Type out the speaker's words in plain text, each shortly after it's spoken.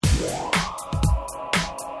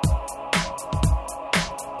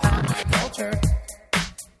culture.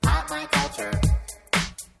 Pop my culture.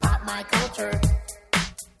 Pop my culture.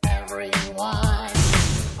 Everyone.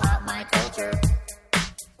 Pop my culture.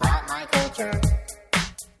 Pop my culture.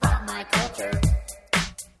 Pop my culture.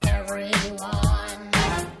 Everyone.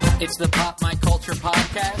 It's the Pop My Culture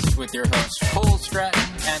podcast with your hosts Cole Stratton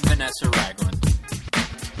and Vanessa Ragland.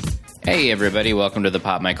 Hey everybody, welcome to the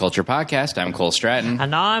Pop My Culture podcast. I'm Cole Stratton.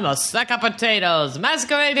 And I'm a sack of potatoes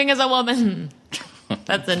masquerading as a woman.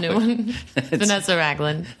 That's a new one. Vanessa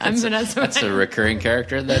Ragland. I'm Vanessa Ragland. That's a recurring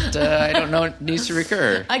character that I don't know needs to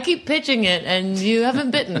recur. I keep pitching it, and you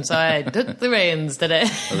haven't bitten, so I took the reins today.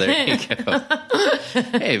 Well, there you go.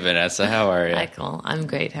 Hey Vanessa, how are you? Hi, Cole. I'm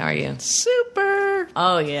great. How are you? Super.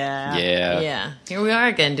 Oh, yeah. Yeah. Here we are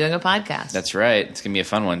again, doing a podcast. That's right. It's going to be a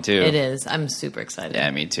fun one, too. It is. I'm super excited. Yeah,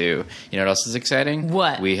 me too. You know what else is exciting?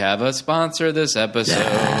 What? We have a sponsor this episode.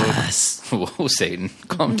 Yes. Whoa, Satan.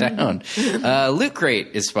 Calm down. Loot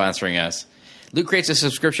Crate is sponsoring us. Loot Crate's a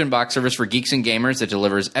subscription box service for geeks and gamers that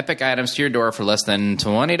delivers epic items to your door for less than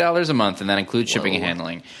 $20 a month, and that includes shipping and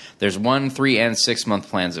handling. There's 1, 3, and 6 month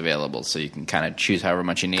plans available, so you can kind of choose however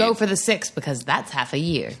much you need. Go for the 6, because that's half a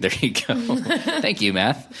year. There you go. Thank you,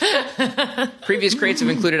 math. Previous crates have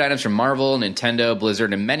included items from Marvel, Nintendo,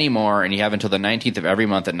 Blizzard, and many more, and you have until the 19th of every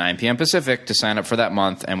month at 9 p.m. Pacific to sign up for that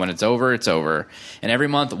month, and when it's over, it's over. And every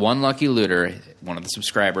month, one lucky looter, one of the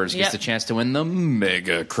subscribers, gets the chance to win the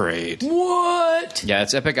Mega Crate. What? Yeah,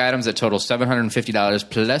 it's epic items that total $750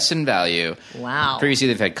 plus in value. Wow. Previously,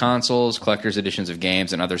 they've had consoles, collector's editions of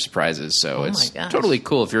games, and other surprises, so it's totally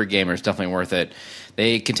cool. If you're a gamer, it's definitely worth it.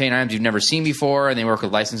 They contain items you've never seen before, and they work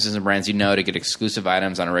with licenses and brands you know to get exclusive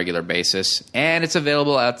items on a regular basis. And it's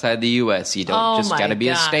available outside the U.S. You don't just got to be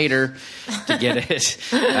a stater to get it.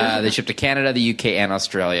 They ship to Canada, the UK, and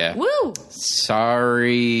Australia. Woo!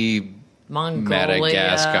 Sorry,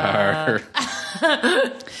 Madagascar.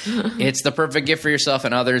 It's the perfect gift for yourself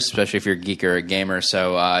and others, especially if you're a geek or a gamer.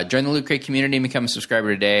 So join the Loot Crate community and become a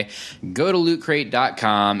subscriber today. Go to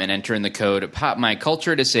lootcrate.com and enter in the code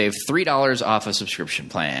POPMyCulture to save $3 off a subscription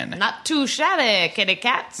plan. Not too shabby, kitty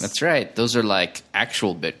cats. That's right. Those are like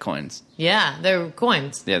actual Bitcoins. Yeah, they're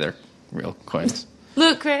coins. Yeah, they're real coins.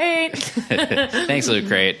 Loot Crate. Thanks, Loot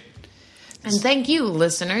Crate. And thank you,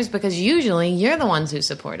 listeners, because usually you're the ones who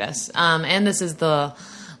support us. And this is the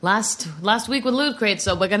last week with Loot Crate,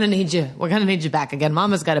 so we're gonna need you. We're gonna need you back again.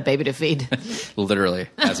 Mama's got a baby to feed. Literally,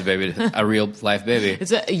 as a baby, a real life baby.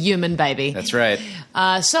 It's a human baby. That's right.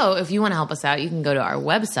 So if you want to help us out, you can go to our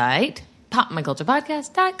website,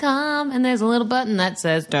 popmyculturepodcast.com, and there's a little button that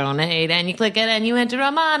says donate, and you click it and you enter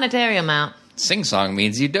a monetary amount. Sing song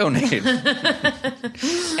means you donate.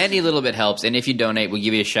 Any little bit helps, and if you donate, we'll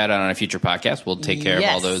give you a shout out on a future podcast. We'll take care of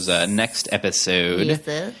all those next episode. Yes,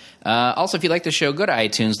 sir. Also, if you like the show, go to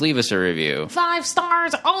iTunes, leave us a review. 5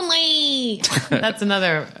 stars only. That's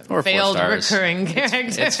another or failed 4 stars. Recurring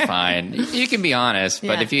character. It's fine. You can be honest,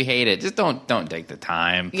 but if you hate it, just don't take the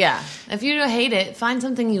time. Yeah. If you hate it, find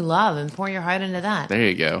something you love and pour your heart into that. There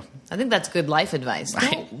you go. I think that's good life advice.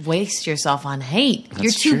 Don't waste yourself on hate.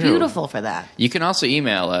 You're too true. beautiful for that. You can also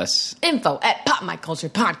email us.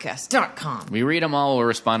 info@popmyculturepodcast.com. We read them all. We'll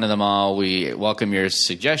respond to them all. We welcome your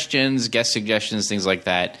suggestions, guest suggestions, things like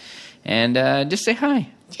that. And just say hi.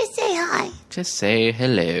 Just say hi. Just say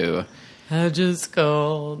hello. I just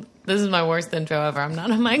called. This is my worst intro ever. I'm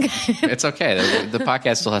not a mic. It's okay. The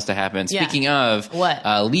podcast still has to happen. Yeah. Speaking of, what?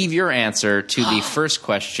 Leave your answer to the first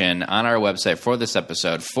question on our website for this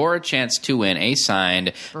episode for a chance to win a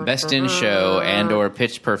signed Best in Show and or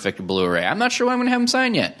Pitch Perfect Blu-ray. I'm not sure when I'm going to have him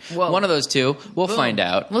sign yet. Whoa. One of those two. We'll find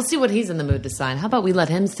out. We'll see what he's in the mood to sign. How about we let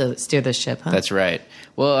him steer this ship, huh? That's right.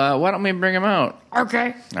 Well, why don't we bring him out?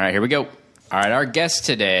 Okay. All right, here we go. All right, our guest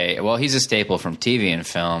today, well, he's a staple from TV and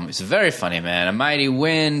film. He's a very funny man. A mighty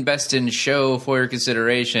win, Best in Show for your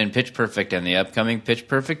consideration, Pitch Perfect, and the upcoming Pitch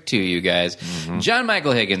Perfect 2, you guys. Mm-hmm. John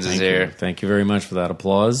Michael Higgins is here. Thank you very much for that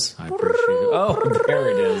applause. I appreciate it. Oh, there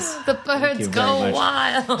it is. The birds go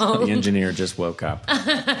wild. The engineer just woke up.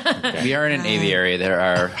 Okay. We are in an aviary. There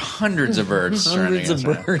are hundreds of birds surrounding us.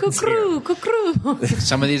 Birds Cuckoo, cuckoo.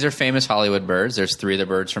 Some of these are famous Hollywood birds. There's 3 of the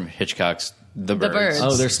birds from Hitchcock's The Birds. Birds.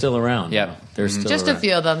 Oh, they're still around. Yeah. They're still Just around. a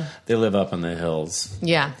few of them. They live up in the hills.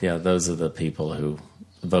 Yeah. Yeah, those are the people who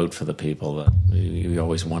vote for the people that you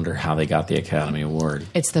always wonder how they got the Academy Award.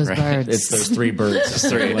 It's those birds. It's those three birds.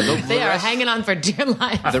 They are hanging on for dear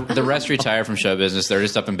life. The rest retire from show business. They're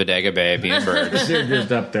just up in Bodega Bay being birds. They're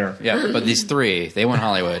just up there. Yeah, but these three, they went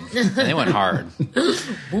Hollywood. And they went hard.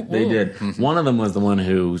 They did. One of them was the one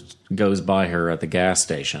who goes by her at the gas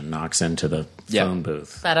station, knocks into the phone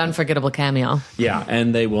booth. That unforgettable cameo. Yeah,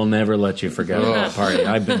 and they will never let you forget that party.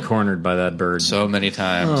 I've been cornered by that bird So many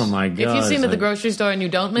times. Oh my god! If you see him at the grocery store and you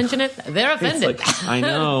don't mention it, they're offended. I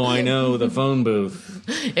know, the phone booth.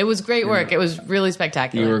 It was great work. It was really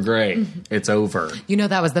spectacular. You were great. It's over. You know,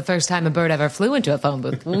 that was the first time a bird ever flew into a phone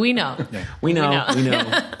booth. We know. We know.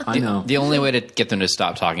 I know. The only way to get them to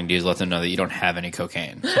stop talking to you is let them know that you don't have any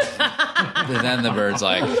cocaine. Then the bird's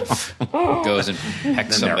like, goes and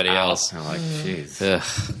pecks somebody else. I'm like, jeez.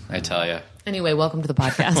 Ugh, I tell you. Anyway, welcome to the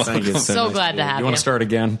podcast. Thank you. So nice glad to have you. You want to start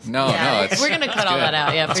again? No, We're going to cut all that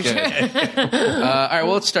out. Yeah, for sure. All right,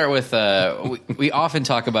 well, let's start with. We often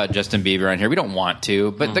talk about Justin Bieber on here. We don't want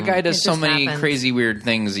to, but the guy does It so just many happens. crazy, weird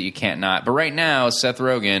things that you can't not. But right now, Seth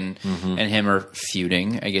Rogen and him are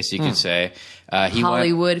feuding, I guess you could say.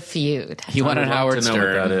 Hollywood feud. He went on Howard to know what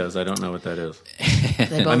Stern. that is. I don't know what that is.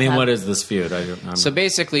 They both I mean, have- what is this feud? I'm So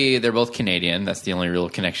basically, they're both Canadian. That's the only real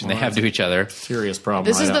connection they have to each other. serious problem.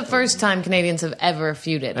 This right is the up. first time Canadians have ever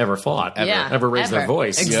feuded. ever fought, ever raised ever. their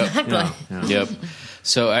voice. Exactly. Yeah. Yep.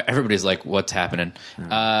 So everybody's like, what's happening?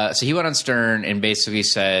 So he went on Stern and basically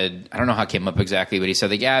said, I don't know how it came up exactly, but he said,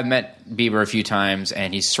 like, yeah, I've met Bieber a few times,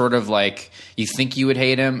 and he's sort of like, you think you would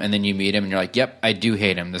hate him, and then you meet him, and you're like, yep, I do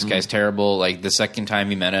hate him. This guy's terrible. Like, the second time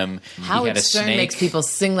you met him, he Howard had a Stern snake. makes people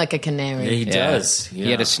sing like a canary. He does. He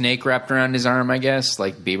had a snake wrapped around his arm, I guess,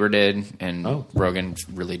 like Bieber did, and Rogan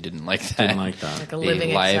really didn't like that. Didn't like that. Like a The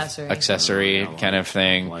living life accessory. kind of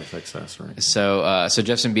thing. Life accessory. So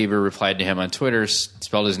Justin Bieber replied to him on Twitter,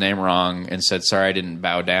 spelled his name wrong, and said, "Sorry, I didn't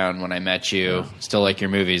bow down when I met you. Still like your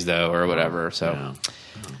movies, though, or whatever." So Yeah.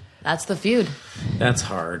 That's the feud. That's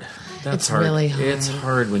hard. That's It's hard. really hard. It's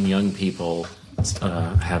hard when young people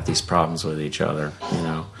have these problems with each other,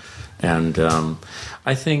 And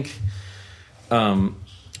I think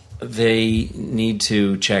they need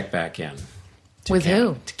to check back in. With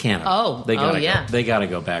who? To Canada. Oh, they gotta yeah. Go, they got to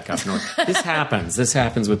go back up north. This happens. This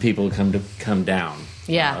happens with people who come down.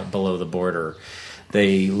 Yeah. Below the border,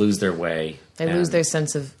 they lose their way. They lose their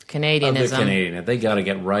sense of Canadianism. Of the Canadian. They got to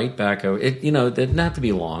get right back over. It doesn't have to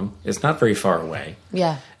be long. It's not very far away.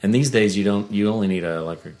 Yeah. And these days, you only need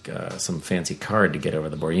some fancy card to get over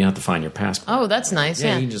the border. You don't have to find your passport. Oh, that's nice. yeah,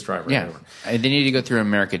 Yeah. you can just drive right over. They need to go through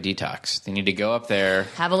America Detox. They need to go up there,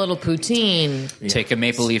 Have a little poutine. take a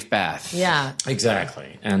maple leaf bath. Yeah.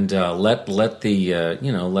 Exactly, and let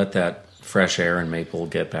that fresh air and maple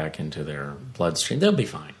get back into their bloodstream. They'll be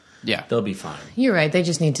fine. Yeah. They'll be fine. You're right. They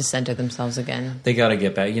just need to center themselves again. They got to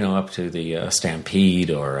get back, up to the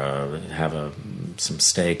Stampede or have some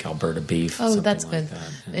steak, Alberta beef. Oh, something that's like good.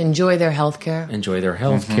 that. Enjoy their health care. Enjoy their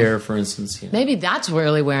health care, for instance. Maybe that's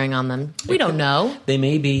really wearing on them. We don't know. They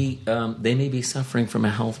may be suffering from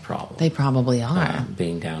a health problem. They probably are.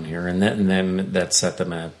 Being down here, and then that set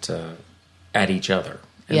them at each other.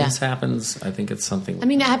 And Yeah. this happens. I think it's something. I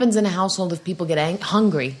mean, it happens in a household if people get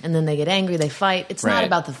hungry and then they get angry, they fight. It's not Right.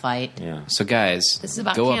 about the fight. yeah. So, guys, This is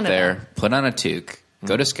about go Canada. up there, put on a toque,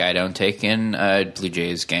 go to Skydome, take in a Blue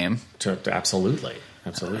Jays game. Absolutely.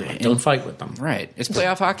 Don't fight with them. Right. It's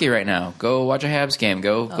playoff hockey right now. Go watch a Habs game.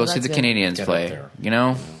 Go see that's the good. Canadians Get play. up there. You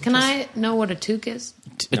know? Can I know what a toque is?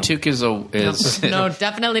 A toque is No,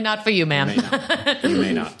 definitely not for you, ma'am. You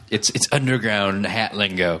may not. it's underground hat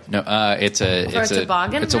lingo. No, it's a For a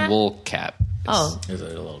toboggan it's a hat? wool cap. Oh, There's a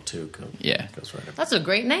little toque. Yeah. Goes right up. that's a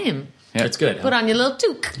great name. Yeah. It's good. Put on your little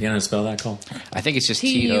toque. You know how to spell that, Cole? I think it's just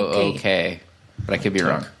T-U-K. TOOK, but I could be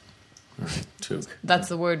wrong. All right. Toque. That's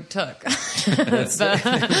the word took. it's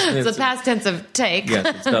the past tense of take. Yes,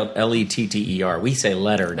 it's spelled Letter. We say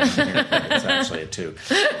letter down here, but it's actually a toque.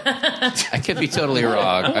 I could be totally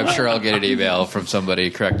wrong. I'm sure I'll get an email from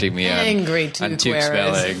somebody correcting me Angry on toque toque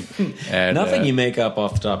wearers. spelling. And, Nothing you make up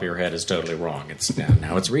off the top of your head is totally wrong. It's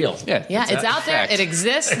now it's real. Yeah, Yeah, it's out there. fact. It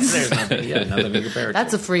exists. There's nothing, nothing to compare it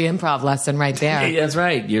That's to. a free improv lesson right there. That's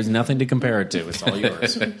right. There's nothing to compare it to. It's all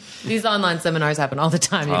yours. These online seminars happen all the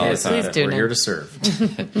time. You All the guys, time. please tune We're in. here to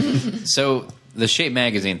serve. So the Shape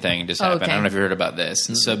magazine thing just happened. Okay. I don't know if you heard about this.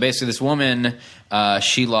 So basically, this woman,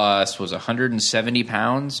 she lost 170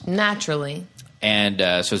 pounds, Naturally. and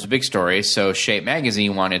so it's a big story. So Shape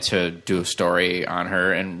magazine wanted to do a story on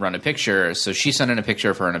her and run a picture. So she sent in a picture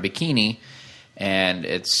of her in a bikini, and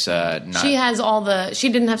it's not. She has she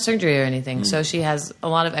didn't have surgery or anything, so she has a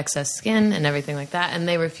lot of excess skin and everything like that, and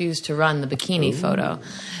they refuse to run the bikini photo.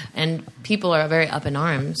 And people are very up in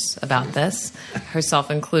arms about this,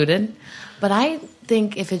 herself included. But I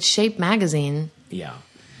think if it's Shape magazine, Yeah.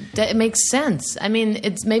 that it makes sense. I mean,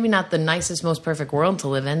 it's maybe not the nicest, most perfect world to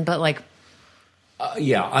live in, but like,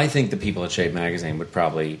 Yeah, I think the people at Shape Magazine would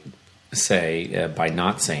probably say, by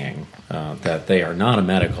not saying, that they are not a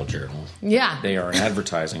medical journal. yeah. They are an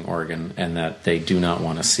advertising organ, and that they do not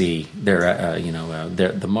want to see their,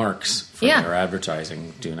 the marks for Yeah. their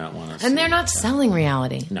advertising. Do not want to see. And they're not selling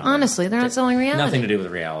reality. No. Honestly, they're not selling reality. Nothing to do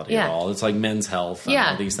with reality Yeah. at all. It's like Men's Health and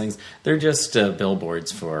Yeah. all these things. They're just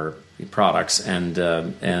billboards for products, and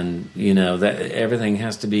that everything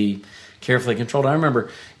has to be carefully controlled. I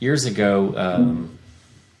remember years ago,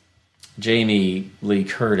 Jamie Lee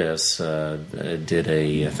Curtis did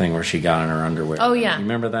a thing where she got in her underwear. Oh, yeah. You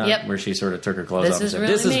remember that? Yep. Where she sort of took her clothes This off and is said,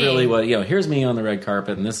 really "This is me." really what here's me on the red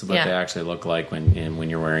carpet, and this is what Yeah. they actually look like when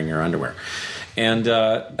you're wearing your underwear." And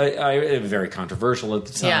I very controversial at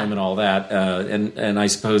the time Yeah. and all that, and I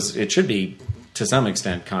suppose it should be to some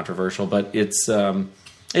extent controversial, but it's a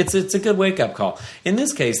good wake up call. In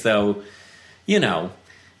this case, though,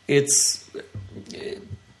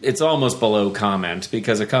 it's almost below comment,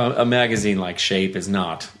 because a magazine like Shape is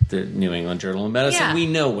not the New England Journal of Medicine. Yeah. We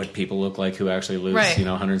know what people look like who actually lose, Right.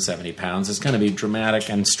 170 pounds. It's going to be dramatic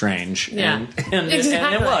and strange, Yeah. and it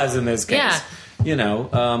Exactly. was in this case. Yeah.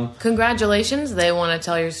 Congratulations, they want to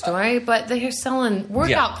tell your story, but they're selling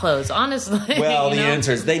workout clothes, honestly. Well, you the know?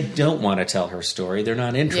 answer is they don't want to tell her story. They're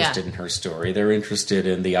not interested in her story. They're interested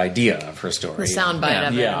in the idea of her story. The soundbite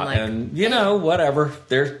of it. Yeah, and like, and whatever.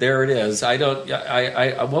 There it is. I don't.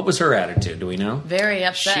 What was her attitude? Do we know? very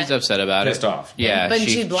upset. She's upset about Pissed it. off. Yeah, But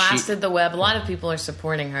she blasted the web. A lot of people are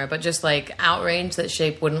supporting her, but just like outraged that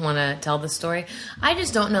Shape wouldn't want to tell the story. I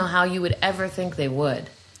just don't know how you would ever think they would.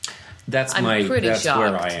 That's I'm pretty That's shocked.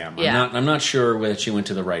 where I am. Yeah. I'm not sure whether she went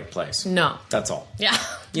to the right place. No. That's all. Yeah.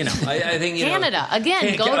 I think Canada.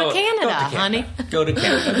 Again, go to Canada, honey. Go to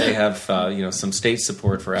Canada. They have some state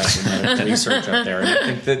support for academic research up there,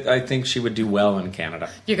 and I think she would do well in Canada.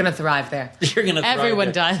 You're going to thrive there. You're going to.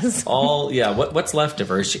 Everyone does. What's left of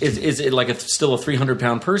her? Is it like still a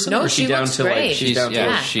 300-pound person? No, or is she she down looks to great. like she's down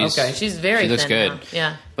yeah, to she's- okay. She's very She looks thin good. now.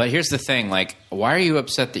 Yeah. But here's the thing: like, why are you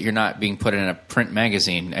upset that you're not being put in a print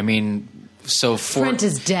magazine? I mean, Print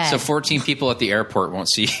is dead. So 14 people at the airport won't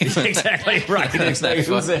see you. Exactly right.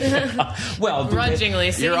 Well,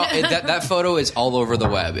 Grudgingly. See? You're that photo is all over the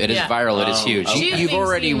web. It is Yeah. viral. It is huge. She You've thinks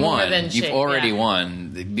already he more won. than You've Shape, already yeah.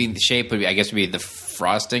 won. Being the Shape would be, I guess, would be the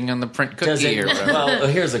frosting on the print Does cookie it, or whatever. well,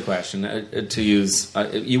 here's a question to use.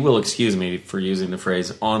 You will excuse me for using the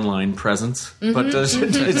phrase "online presence," but does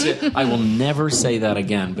it, I will never say that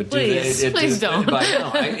again. But Please don't. But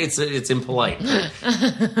no, it's impolite.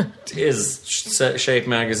 Is Shape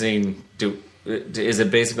magazine Is it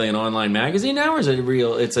basically an online magazine now, or is it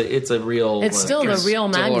real? It's a real. It's still the real Still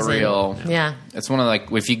magazine. a real. Yeah. It's one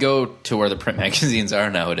of if you go to where the print magazines are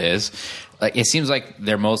nowadays, like it seems like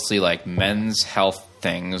they're mostly like men's health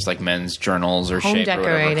things, like men's journals or Home Shape or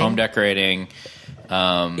whatever. decorating. Home decorating.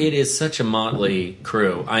 It is such a motley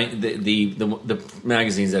crew. The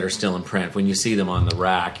magazines that are still in print, when you see them on the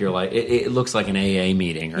rack, you're like, it looks like an AA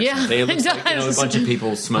meeting or Yeah, something. It looks it like a does. bunch of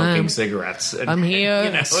people smoking cigarettes. And, I'm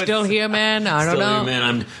here, still it's- here, man. I don't Still know. here, man.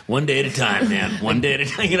 I'm one day at a time, man. One day at a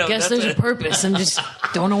time. Guess that's there's a it. purpose and just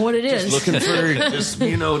don't know what it is. Looking for just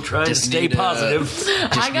trying to stay need, positive.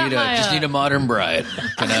 Just need a modern bride.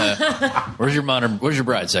 Where's your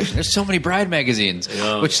bride section? There's so many bride magazines,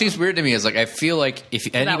 which seems weird to me. Is like I feel like if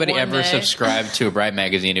anybody one ever day. subscribed to a bride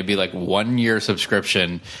magazine, it'd be like 1 year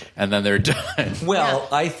subscription and then they're done. Well,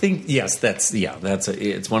 I think yes,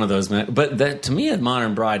 it's one of those. But that to me,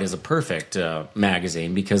 Modern Bride is a perfect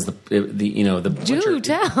magazine because tell.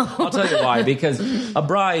 I'll tell you why. Because a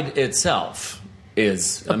bride itself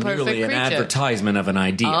is A merely perfect an creature. advertisement of an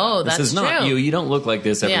idea. Oh, this that's is not true. you. You don't look like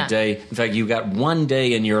this every Yeah. day. In fact, you got one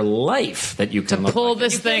day in your life that you can look pull like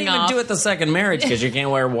this you thing can't even off. do it the second marriage because you can't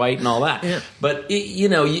wear white and all that. Yeah. But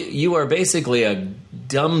you are basically a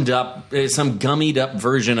dumbed up, some gummied up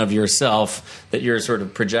version of yourself that you're sort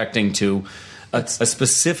of projecting to a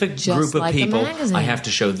specific Just group of like a people. magazine. I have to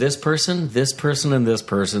show this person, and this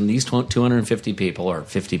person, these 250 people or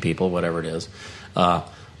 50 people, whatever it is.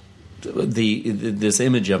 This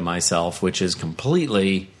image of myself, which is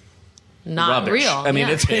completely not rubbish. real. I mean,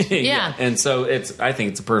 Yeah. it's Yeah. And so I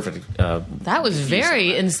think it's a perfect. That was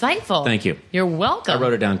very insightful. Thank you. You're welcome. I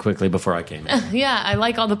wrote it down quickly before I came in. Yeah, I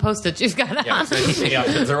like all the post-its you've got on. Yeah,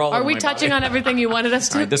 they're all. Are over we my touching body. on everything you wanted us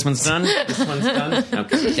to? All right, this one's done. This one's done.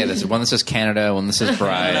 Okay. Yeah, there's one that says Canada, one that says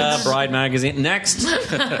Bride. Bride magazine. Next.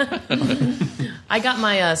 I got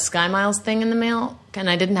my Sky Miles thing in the mail, and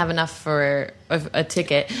I didn't have enough for a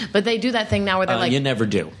ticket. But they do that thing now where they're like, you never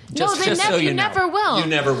do. No, they never- so you know. never will. You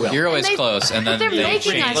never will. You're always they- close, and then they're they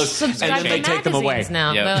making change. us subscribe and then to they take them away. magazines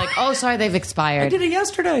now. Yep. They're like, oh, sorry, they've I expired. did it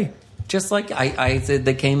yesterday. Just like I said,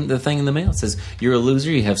 they came the thing in the mail. It says, you're a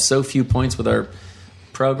loser. You have so few points with our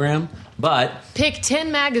program, but Pick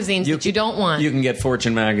 10 magazines that you don't want. you can get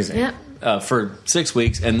Fortune magazine Yep. for 6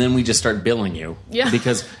 weeks, and then we just start billing you. Yeah.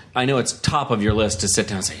 Because I know it's top of your list to sit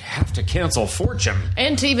down and say, you have to cancel Fortune.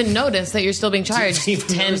 And to even notice that you're still being charged To even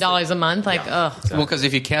 $10 a month. Like, ugh. Well, because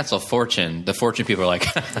if you cancel Fortune, the Fortune people are like,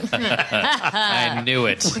 I knew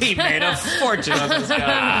it. We made a fortune on this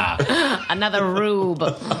guy. Another rube.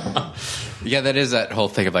 Yeah, that is that whole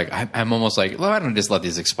thing of like, I'm almost like, well, I don't just let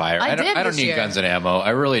these expire. I don't, did I don't this need year. guns and ammo. I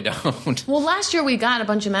really don't. Well, last year we got a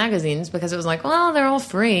bunch of magazines because it was like, well, they're all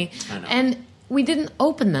free. I know. And we didn't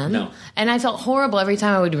open them. No. And I felt horrible every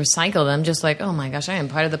time I would recycle them, just like, oh my gosh, I am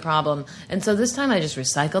part of the problem. And so this time I just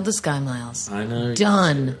recycled the Sky Miles. I know.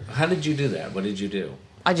 Done. How did you do that? What did you do?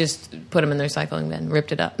 I just put them in the recycling bin,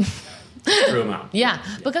 ripped it up. Threw them out. Yeah,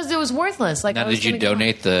 because it was worthless. Like, Now, I was did you gonna go-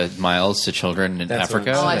 donate the miles to children in That's what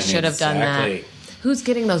Africa? Oh, I I'm saying. should have done Exactly. that. Who's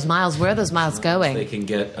getting those miles? Where are those miles They going? can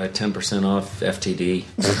get a 10% off FTD.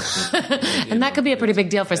 And that could be a pretty big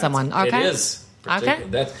deal for someone. Okay. It is. Okay.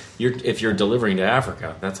 That's if you're delivering to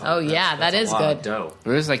Africa, that's Oh, yeah, that is a lot of good. dough.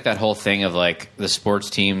 There's like that whole thing of like the sports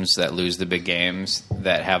teams that lose the big games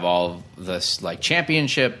that have all this like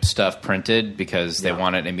championship stuff printed because they Yeah.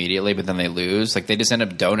 want it immediately, but then they lose. Like they just end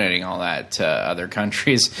up donating all that to other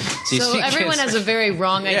countries. you So see everyone kids- has a very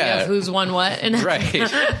wrong idea Yeah. of who's won what. And right.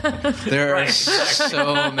 There are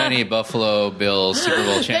so many Buffalo Bills Super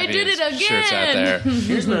Bowl They champions did it shirts out again. there.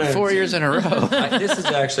 Here's what I- 4 years in a row. This is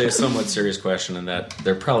actually a somewhat serious question, in that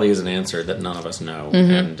there probably is an answer that none of us know,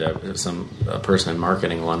 Mm-hmm. and a person in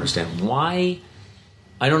marketing will understand why.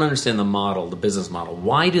 I don't understand the model, the business model.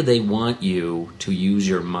 Why do they want you to use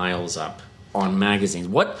your miles up on magazines?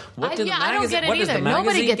 What do the I don't magazine? get it What does either. the Nobody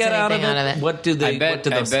magazine gets get out of anything out of it. What do they? I bet, what do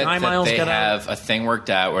the I bet Sky that Miles they get out? have a thing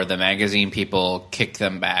worked out where the magazine people kick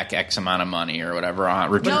them back X amount of money or whatever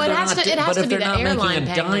on return. No, it they're has not- to. It but has if to be they're the not making airline a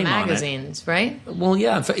paying dime the on it. magazines, right? Well,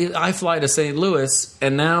 yeah. I fly to St. Louis,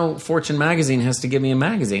 and now Fortune Magazine has to give me a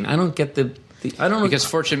magazine. I don't get the I don't know Because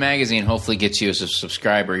Fortune Magazine hopefully gets you as a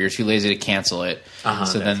subscriber. You're too lazy to cancel it.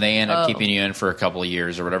 So then they end up keeping you in for a couple of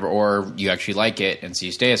years or whatever. Or you actually like it, and so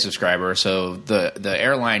you stay a subscriber. So the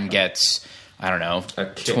airline gets, I don't know, A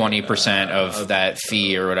kick, 20% of that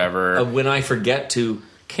fee or whatever. when I forget to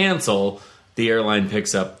cancel, the airline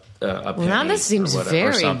picks up a penny. Well, now this seems or whatever.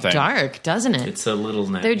 very something. dark, doesn't it? It's a little.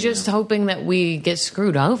 They're just hoping that we get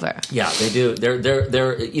screwed over. Yeah, they do. They're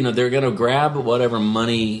they're going to grab whatever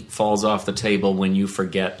money falls off the table when you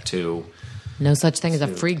forget to. No such thing as a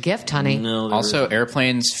free gift, honey. No, there Also, isn't.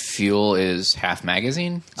 airplanes' fuel is half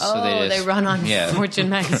magazine. Oh, they run on Yeah. Fortune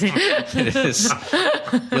magazine. It is.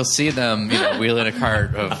 You'll see them, wheeling a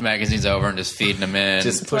cart of magazines over and just feeding them in.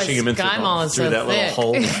 just pushing Why them in Sky Mall is through so that thick. little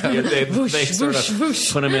hole. Yeah, they Whoosh, sort whoosh, of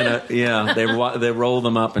whoosh. put them in a they roll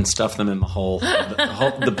them up and stuff them in the hole,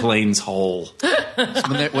 the plane's hole.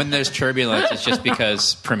 when there's turbulence, it's just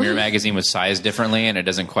because Premiere Magazine was sized differently and it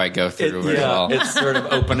doesn't quite go through very well. It's sort of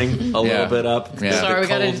opening a little bit up. Yeah. Sorry, we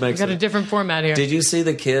got cold makes a it- different format here. Did you see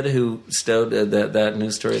the kid who stowed that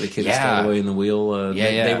news story? The kid who Yeah. stowed away in the wheel.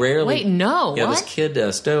 Yeah. They rarely. Wait, no, Yeah, what? this kid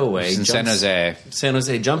stowaway It's in San Jose. San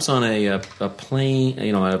Jose jumps on a plane,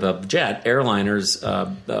 a jet airliner's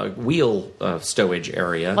wheel stowage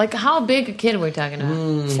area. Like, how big a kid are we talking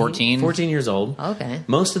about? 14. 14 years old. Okay.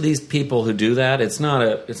 Most of these people who do that, it's not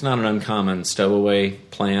an uncommon stowaway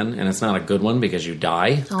plan, and it's not a good one because you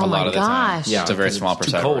die. Oh a my lot of the time. gosh. Yeah. It's a very because small it's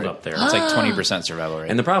too percent. cold up there. It's like 20% survival rate.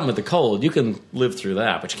 And the problem with the cold, you can live through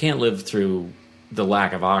that, but you can't live through the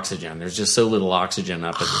lack of oxygen. There's just so little oxygen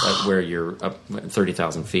up at where you're up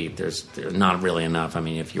 30,000 feet. There's not really enough. I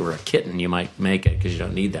mean, if you were a kitten, you might make it because you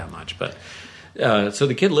don't need that much. But so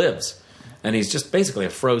the kid lives, and he's just basically a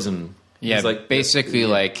frozen. Yeah, he's like basically,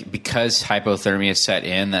 like, because hypothermia set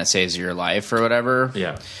in, that saves your life or whatever.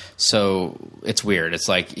 Yeah. So it's weird. It's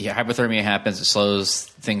like hypothermia happens, it slows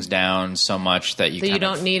things down so much that you So you kind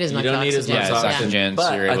of- don't need as much You don't need oxygen. as much Yeah, it's oxygen. oxygen, so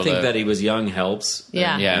But you're I able think to- that he was young helps.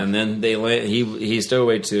 Yeah. Yeah. And then he stowed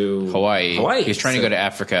away to Hawaii. He was trying to go to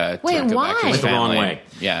Africa. Wait, to go back to why? his Went the wrong family. way.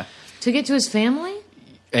 Yeah. To get to his family?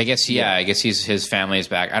 I guess his family is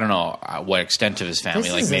back. I don't know what extent of his family.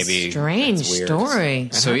 This like is maybe a strange story.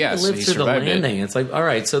 So yeah, live he through the survived landing. it. It's like, all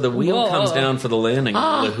right, so the wheel comes down for the landing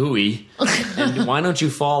of the Hui, and why don't you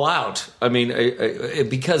fall out? I mean,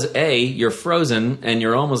 because you're frozen and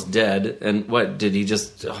you're almost dead. And what did he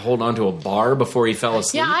just hold onto a bar before he fell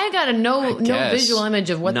asleep? Yeah, I got no guess. visual image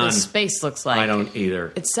of what None. this space looks like. I don't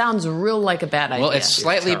either. It sounds real like a bad idea. Well, it's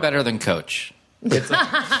slightly better than Coach. It's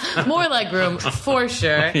like, more leg room for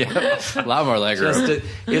sure. Yeah, a lot more leg room.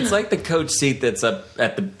 it's like the coach seat that's up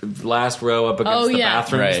at the last row up against the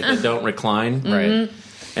bathrooms Right. that don't recline. Right.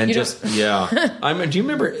 And You just, yeah. Do you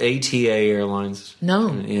remember ATA Airlines?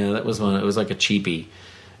 No. Yeah, that was one. It was like a cheapie.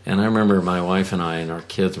 And I remember my wife and I and our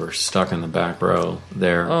kids were stuck in the back row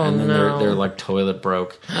there. Oh, and then no. their like toilet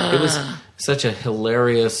broke. It was such a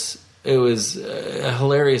hilarious... It was a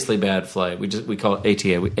hilariously bad flight. We call it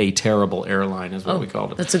ATA, a terrible airline is what we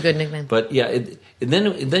called it. That's a good nickname. But yeah,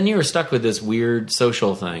 then you were stuck with this weird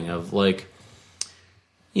social thing of like,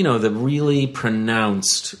 the really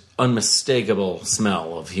pronounced, unmistakable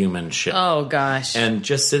smell of human shit. Oh gosh. And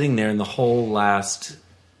just sitting there in the whole last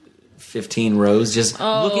 15 rows, just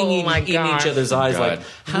looking my in each gosh. other's eyes God. like,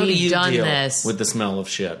 how do We've you done deal this. with the smell of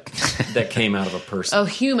shit that came out of a person? Oh,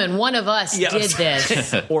 human, one of us Yes. did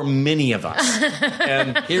this. Or many of us.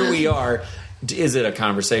 And here we are. Is it a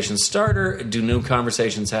conversation starter? Do new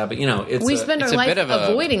conversations happen? We spend our it's a life bit of a-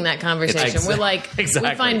 avoiding that conversation. It's We're like,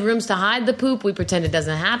 exactly. we find rooms to hide the poop. We pretend it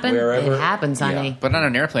doesn't happen. Wherever- It happens, honey. Yeah. But on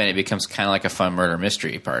an airplane, it becomes kind of like a fun murder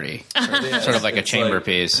mystery party, sort of like a It's chamber like-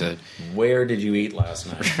 piece. Where did you eat last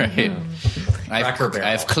night? Right. Cracker Barrel.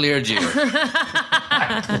 I've cleared you.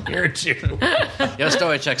 Here's you. Your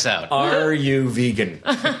story checks out. Are you vegan?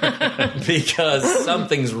 Because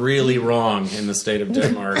something's really wrong in the state of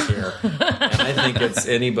Denmark here. And I think it's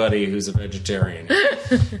anybody who's a vegetarian.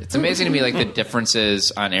 It's amazing to me, like the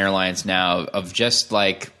differences on airlines now of just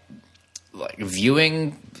like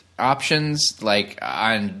viewing options, like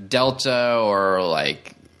on Delta or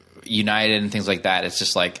like United and things like that. It's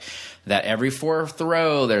just like that every fourth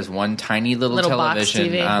row, there's one tiny little box television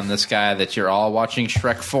TV. on the sky that you're all watching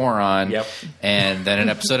Shrek 4 on. Yep. And then an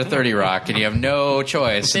episode of 30 Rock, and you have no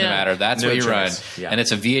choice in the Yeah. matter. That's No what you choice. run. Yeah. And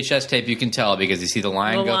it's a VHS tape you can tell because you see the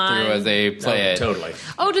line The go line. through as they play it. Totally.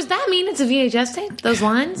 Oh, does that mean it's a VHS tape? Those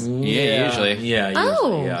lines? Yeah, usually. Yeah, usually.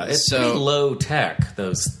 Oh. Yeah. It's So- pretty low tech,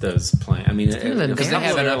 those planes. I mean, kind of Because they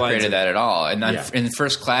haven't airlines upgraded that at all. And then Yeah. in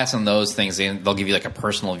first class on those things, they'll give you like a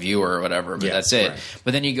personal viewer or whatever, but Yeah, that's it. right.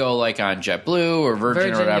 But then you go like on JetBlue or Virgin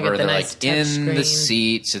Virgin, or you whatever, get the they're nice like in touch the screen.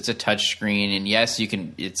 seats. It's a touch screen. And yes,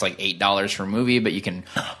 it's like $8 for a movie, but you can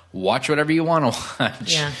watch whatever you want to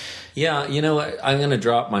watch. Yeah. Yeah, I'm going to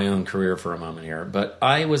drop my own career for a moment here, but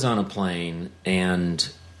I was on a plane and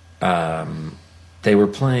they were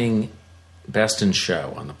playing Best in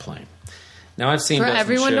Show on the plane. Now I've seen For Best in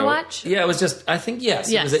everyone to Show. watch? Yeah, it was just. I think yes.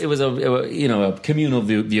 Yes. It was a communal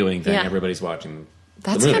viewing thing. Yeah. Everybody's watching.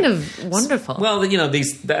 That's the movie. kind of wonderful. Well,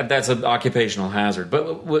 that's an occupational hazard.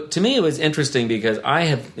 But to me, it was interesting because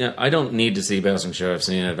I don't need to see Best in Show. I've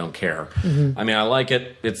seen it. I don't care. Mm-hmm. I mean, I like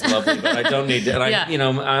it. It's lovely, but I don't need to. And Yeah.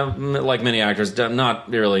 I'm like many actors. I'm not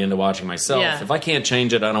really into watching myself. Yeah. If I can't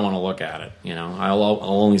change it, I don't want to look at it. I'll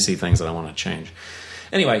only see things that I want to change.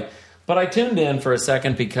 Anyway, but I tuned in for a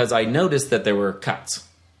second because I noticed that there were cuts.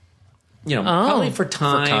 Probably for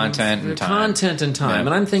time, content and time. content and time. Yeah. And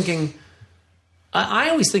I'm thinking. I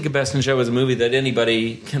always think of Best in Show as a movie that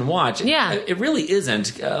anybody can watch. Yeah. It really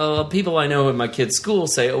isn't. People I know at my kids' school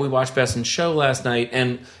say, we watched Best in Show last night,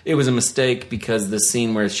 and it was a mistake because the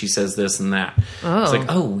scene where she says this and that. Oh. It's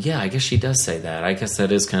like, yeah, I guess she does say that. I guess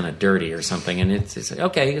that is kind of dirty or something. And it's like,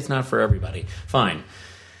 okay, it's not for everybody. Fine.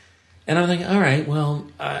 And I'm thinking, all right, well,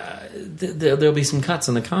 there'll be some cuts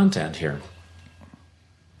in the content here.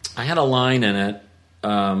 I had a line in it,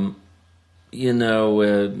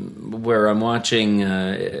 where I'm watching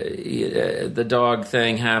the dog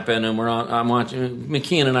thing happen, and I'm watching.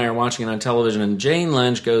 McKeon and I are watching it on television, and Jane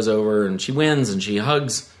Lynch goes over and she wins, and she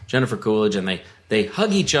hugs Jennifer Coolidge, and they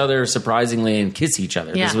hug each other surprisingly and kiss each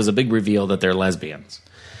other. Yeah. This was a big reveal that they're lesbians.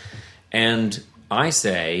 And my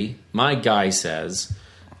guy says,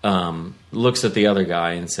 looks at the other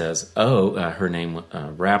guy and says, her name,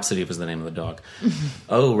 Rhapsody was the name of the dog.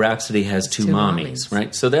 Oh, Rhapsody has two mommies,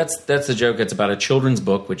 right? So that's the joke. It's about a children's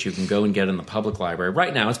book, which you can go and get in the public library.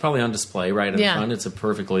 Right now, it's probably on display right in front. It's a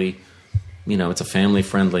perfectly, it's a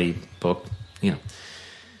family-friendly book,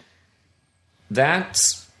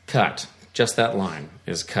 That's cut. Just that line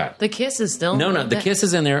is cut. the kiss is still... No, the kiss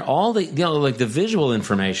is in there. All the, like the visual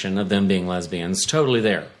information of them being lesbians, totally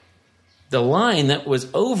there. The line that was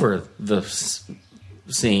over the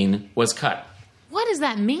scene was cut. What does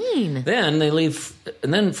that mean? Then they leave,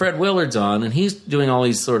 and then Fred Willard's on, and he's doing all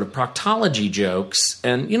these sort of proctology jokes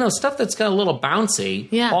and, stuff that's got a little bouncy.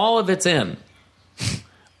 Yeah. All of it's in.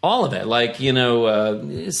 All of it. Like, I don't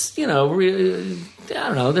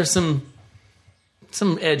know, there's some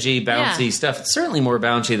edgy, bouncy stuff. It's certainly more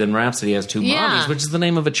bouncy than Rhapsody Has Two Mommies, which is the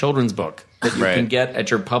name of a children's book that you can get at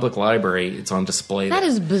your public library. It's on display there. That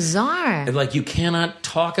is bizarre. And, like, you cannot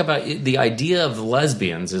talk about the idea of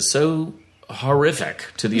lesbians is so horrific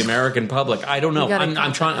to the American public. I don't know.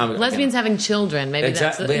 I'm trying. Lesbians having children. Maybe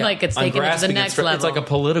exactly, that's like it's taken it to the next level. It's like a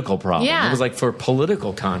political problem. Yeah. It was like for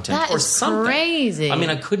political content That or is something. crazy. I mean,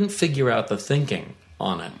 I couldn't figure out the thinking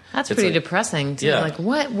on it. That's It's pretty like- depressing, too. Yeah. Like,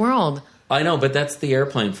 what world? I know, but that's the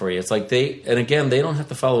airplane for you. It's like they don't have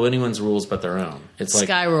to follow anyone's rules but their own. It's like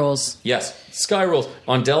Sky rules. yes, sky rules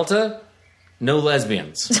on Delta. No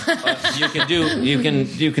lesbians. You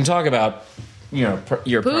can talk about Poops,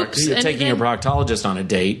 you're taking anything? your proctologist on a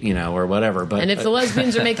date, or whatever. But And if the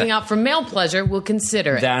lesbians are making out for male pleasure, we'll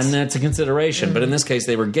consider it. then that's a consideration. But in this case,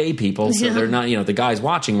 they were gay people, so Yeah. they're not. The guys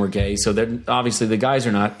watching were gay, so they're obviously the guys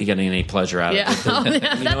are not getting any pleasure out Yeah. of it.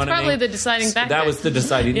 That's what I probably mean? the deciding factor. That was the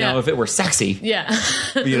deciding. Yeah. Now, if it were sexy, Yeah.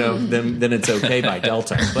 then it's okay by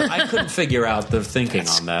Delta. But I couldn't figure out the thinking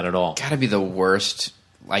on that at all. Gotta be the worst.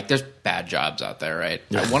 Like, there's bad jobs out there, right?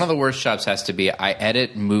 One of the worst jobs has to be I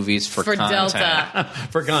edit movies for content. Delta.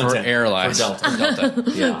 For content, For airlines. for Delta. Delta.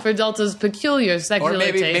 Yeah. For Delta's peculiar sexual Or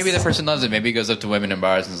maybe taste. the person loves it. Maybe he goes up to women in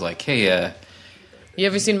bars and is like, hey, You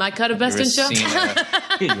ever seen my cut of Best you in ever Show?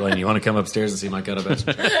 seen, Glenn, you want to come upstairs and see my cut of best?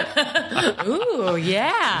 Ooh,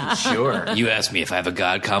 yeah. Sure. you asked me if I have a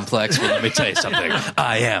God complex? Well, let me tell you something.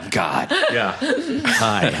 I am God. Yeah.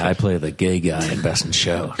 Hi, I play the gay guy in Best in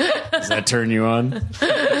Show. Does that turn you on?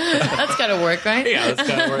 That's got to work, right? Yeah, that's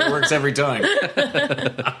kind of where it works every time.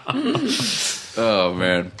 Oh,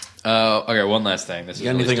 man. Okay, one last thing. This is You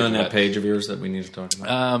got really anything on stupid, that page of yours that we need to talk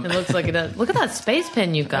about? It looks like it does. Look at that space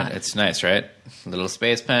pen you've got. It's nice, right? Little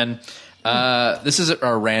space pen. This is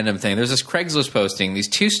a random thing. There's this Craigslist posting. These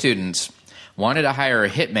two students wanted to hire a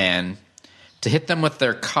hitman to hit them with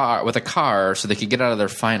a car so they could get out of their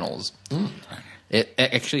finals. It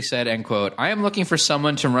actually said, end quote, I am looking for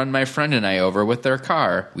someone to run my friend and I over with their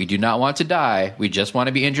car. We do not want to die. We just want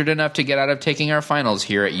to be injured enough to get out of taking our finals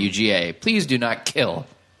here at UGA. Please do not kill.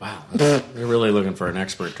 Wow. They're really looking for an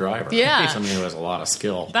expert driver. Yeah. Somebody who has a lot of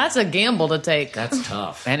skill. That's a gamble to take. That's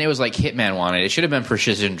tough. And it was like Hitman wanted. It should have been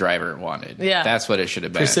Precision Driver wanted. Yeah. That's what it should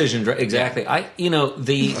have been. Precision, exactly.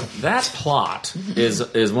 That plot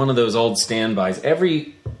is one of those old standbys.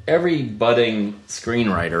 Every budding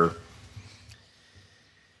screenwriter.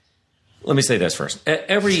 Let me say this first.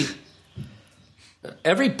 Every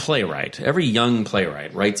playwright, every young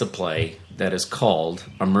playwright writes a play that is called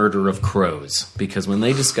A Murder of Crows, because when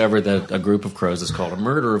they discover that a group of crows is called A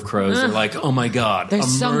Murder of Crows, they're like, oh my God.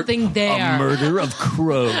 There's something there. A Murder of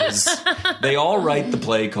Crows. They all write the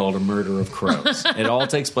play called A Murder of Crows. It all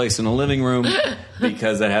takes place in a living room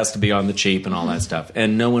because it has to be on the cheap and all that stuff.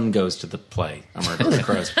 And no one goes to the play, A Murder of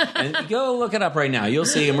Crows. And go look it up right now. You'll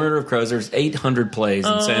see A Murder of Crows. There's 800 plays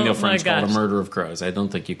in Samuel French called A Murder of Crows. I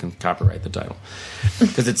don't think you can copyright the title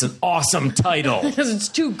because it's an awesome title. Because it's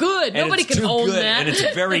too good. And Nobody it's can too own good, that. and it's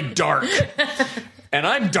very dark. And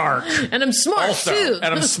I'm dark. And I'm smart, Also, too.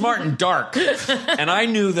 and I'm smart and dark. And I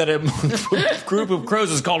knew that a group of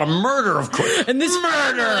crows is called A Murder of Crows. And this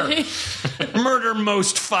Murder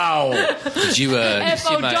most foul. Did you,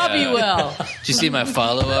 FOWL. did you see my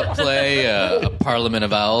follow-up play, A Parliament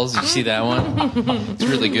of Owls? Did you see that one? It's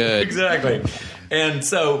really good. Exactly. And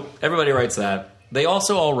so everybody writes that. They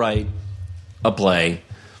also all write a play,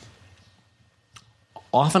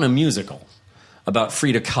 often a musical, about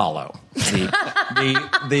Frida Kahlo, the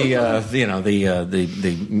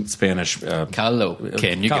Spanish Kahlo,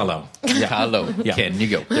 can you Kahlo. go? Yeah. Kahlo, Yeah. can you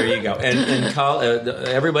go? There you go. And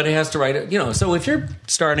everybody has to write it. So if you're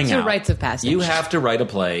starting It's a out, rites of passage. you have to write a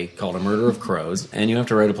play called A Murder of Crows, and you have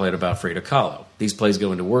to write a play about Frida Kahlo. These plays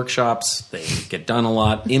go into workshops. They get done a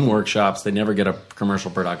lot in workshops. They never get a commercial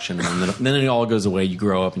production. And then it all goes away. You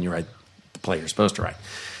grow up and you write the play you're supposed to write.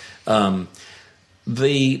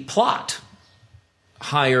 The plot,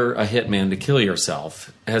 hire a hitman to kill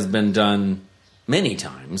yourself, has been done many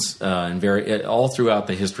times all throughout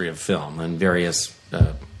the history of film and various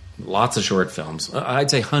lots of short films. I'd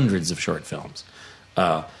say hundreds of short films.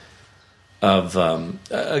 Again,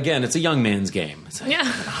 it's a young man's game. It's like, Yeah. I'm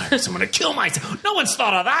going to hire someone to kill myself. No one's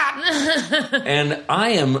thought of that. And I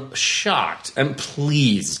am shocked and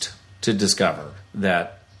pleased to discover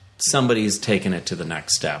that somebody's taken it to the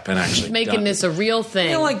next step and actually Making done this a real thing.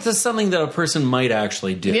 You know, like this something that a person might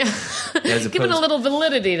actually do. Yeah. As Giving a opposed- little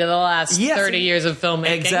validity to the last Yes. 30 years of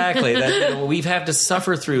filmmaking. Exactly. That we've had to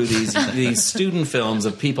suffer through these student films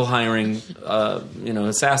of people hiring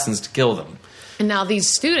assassins to kill them. And now these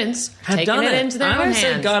students Have taking done it into their own I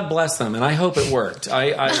say hands. God bless them, and I hope it worked.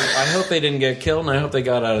 I hope they didn't get killed, and I hope they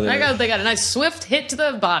got out of there. They got a nice swift hit to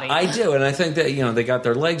the body. I do, and I think that they got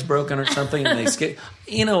their legs broken or something, and they skip.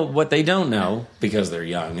 What they don't know because they're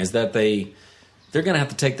young is that they're going to have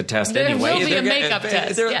to take the test There anyway. will be They're a makeup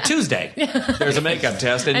test, yeah. Tuesday. There's a makeup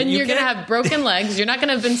test, and you're going to can't- have broken legs. You're not going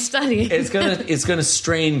to have been studying. It's gonna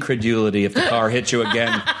strain credulity if the car hits you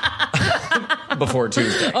again before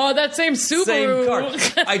Tuesday. Oh, that same Subaru.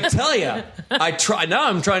 Same car. I tell you,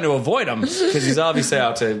 I'm trying to avoid him because he's obviously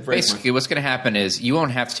out to break Basically, what's going to happen is you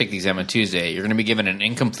won't have to take the exam on Tuesday. You're going to be given an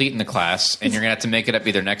incomplete in the class, and you're going to have to make it up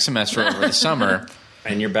either next semester or over the summer.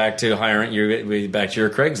 and you're back to hiring. You're back to your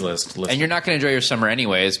Craigslist list. And you're not going to enjoy your summer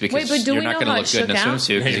anyways because Wait, but do you're we not know going to how look it good in a shook out?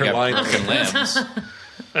 swimsuit because you You're got lying. broken limbs.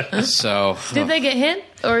 So Did they get hit?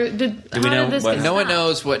 Or did we know this what- get no one stopped?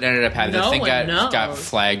 knows what ended up happening. No The thing one got knows.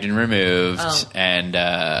 flagged and removed, Oh. and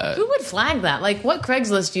Who would flag that? Like, what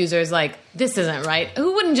Craigslist user is like, this isn't right?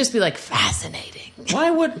 Who wouldn't just be like, fascinating? Why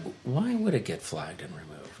would it get flagged and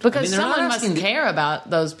removed? Because they're not someone must asking the- care about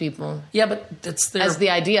those people Yeah, but it's their. as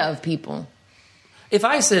the idea of people. If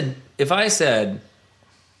I said,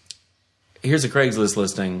 here's a Craigslist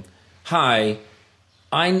listing. Hi,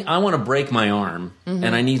 I want to break my arm Mm-hmm.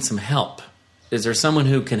 and I need some help. Is there someone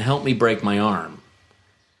who can help me break my arm?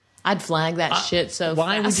 I'd flag that shit so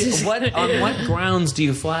Why would fast. you? On what grounds do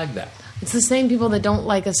you flag that? It's the same people that don't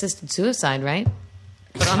like assisted suicide, right?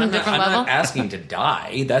 But on a different I'm level. not asking to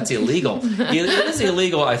die. That's illegal. It is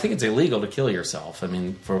illegal. I think it's illegal to kill yourself. I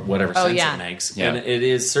mean, for whatever sense yeah. it makes. Yeah. And it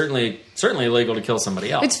is certainly illegal to kill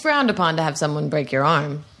somebody else. It's frowned upon to have someone break your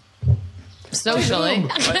arm. Socially.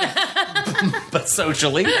 But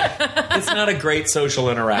socially, it's not a great social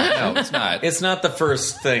interaction. no, it's not. It's not the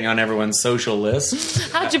first thing on everyone's social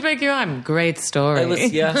list. How'd you break your arm? Great story. It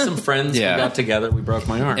was, some friends Yeah. we got together. We broke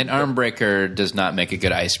my arm. An arm breaker does not make a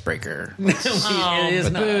good icebreaker. It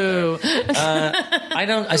is not. Boo.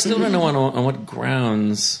 I still don't know on what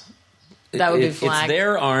grounds. That would be It's flagged.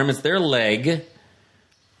 their arm. It's their leg.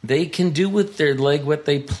 They can do with their leg what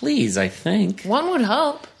they please. I think. One would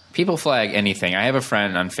hope. People flag anything. I have a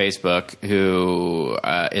friend on Facebook who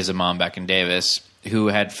is a mom back in Davis who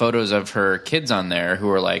had photos of her kids on there who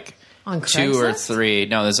were like On 2 or Craigslist? 3.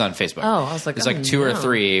 No, this is on Facebook. Oh, I was like, it's oh, like 2 or no.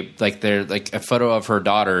 3. Like they're like a photo of her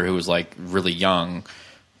daughter who was like really young,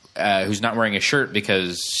 who's not wearing a shirt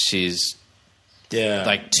because she's Yeah.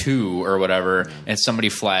 like 2 or whatever, and somebody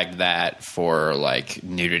flagged that for like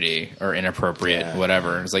nudity or inappropriate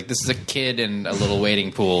whatever. It's like this is a kid in a little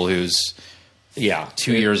wading pool who's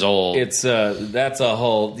 2 years old. It's that's a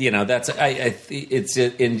whole that's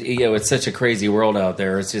it's such a crazy world out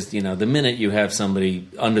there. It's just the minute you have somebody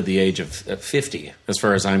under the age of 50, as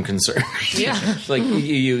far as I'm concerned, Yeah. like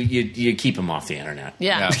you keep them off the internet.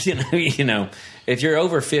 Yeah. If you're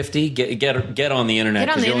over 50, get on the internet Get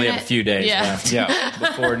on because the you only internet. have a few days Yeah. left. Yeah.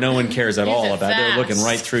 Before no one cares at Use all it about it. They're looking fast.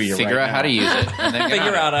 right through you. Figure right out now. how to use it. And then get Figure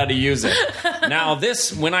on it. out how to use it. Now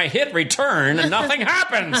when I hit return, nothing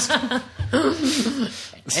happens.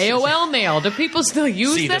 AOL mail. Do people still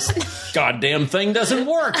use See, that? this goddamn thing doesn't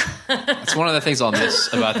work. It's one of the things I'll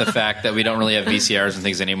miss about the fact that we don't really have VCRs and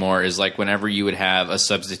things anymore is like whenever you would have a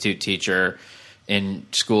substitute teacher in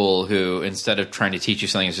school who, instead of trying to teach you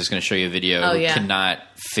something, is just going to show you a video, Oh, who yeah. cannot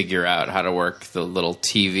figure out how to work the little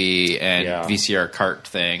TV and Yeah. VCR cart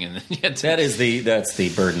thing. And then you had to, That's the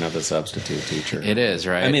burden of the substitute teacher. it is,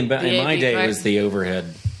 right? I mean, but in The my AV day, cart. it was the overhead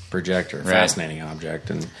projector, fascinating object,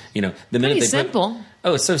 and the minute Pretty they simple.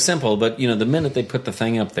 it's so simple. But the minute they put the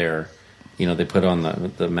thing up there, they put on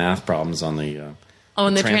the math problems on the. Oh,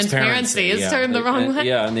 and the transparency is turned the wrong way.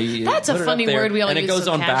 Yeah, and they That's a put it up funny there, word we all and it use goes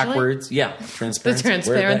so on casually. backwards. Yeah, transparency. The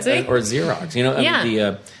transparency? or Xerox. I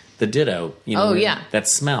mean, the Ditto. Oh, yeah. that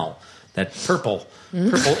smell, that purple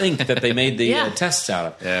ink that they made the Yeah. tests out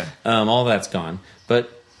of. Yeah. All that's gone. But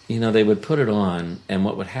they would put it on, and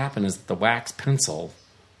what would happen is the wax pencil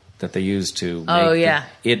that they use to Oh, make yeah.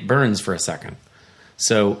 it burns for a second.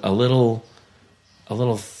 So a little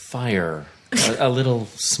fire, a little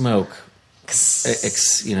smoke,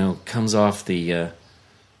 comes off the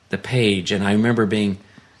page, and I remember being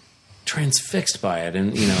transfixed by it,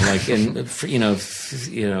 and like in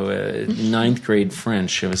ninth grade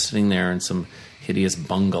French, I was sitting there in some hideous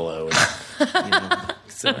bungalow.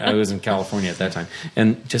 So I was in California at that time,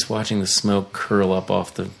 and just watching the smoke curl up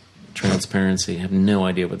off the transparency. I have no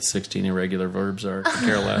idea what the 16 irregular verbs are. Could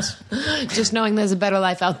care less. Just knowing there's a better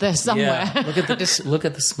life out there somewhere. Yeah. Look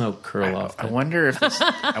at the smoke curl off. I wonder if they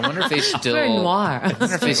still. Very noir. I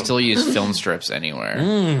wonder if they still use film strips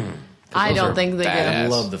anywhere. I don't think they I badass.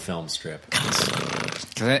 love the film strip. 'Cause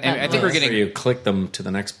I think we're getting. You click them to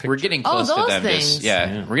the next picture. We're getting close to those them. things.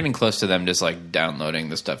 We're getting close to them just like downloading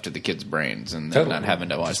the stuff to the kids' brains and Totally. not having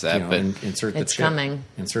to watch Just, that. you know, But insert the It's chip. coming.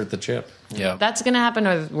 Insert the chip. yeah, That's going to happen,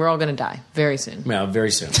 or we're all going to die very soon. Yeah,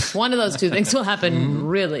 very soon. One of those two things will happen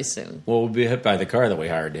really soon. Well, we'll be hit by the car that we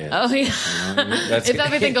hired to hit. Oh, yeah. That's If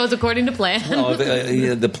everything goes according to plan. Well,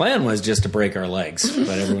 the plan was just to break our legs,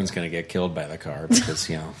 but everyone's going to get killed by the car because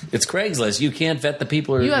it's Craigslist. You can't vet the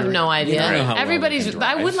people. You have no idea. You don't know how well they Everybody's. can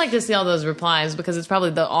drive. I would like to see all those replies because it's probably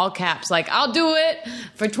the all caps. Like, I'll do it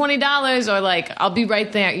for $20, or like, I'll be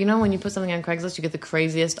right there. You know, when you put something on Craigslist, you get the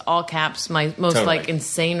craziest all caps, most Totally. like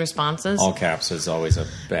insane responses. All caps is always a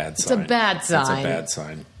bad sign. a bad It's a sign. bad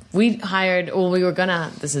sign. We hired. Well, we were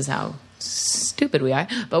gonna. This is how stupid we are.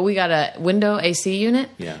 But we got a window AC unit.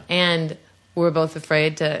 Yeah. And we were both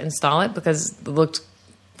afraid to install it because it looked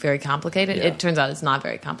very complicated. Yeah. It turns out it's not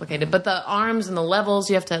very complicated. But the arms and the levels,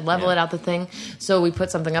 you have to level Yeah. it out the thing. So we put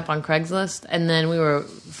something up on Craigslist, and then we were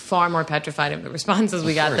far more petrified of the responses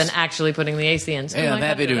we got course. than actually putting the AC in. So Hey, we I'm might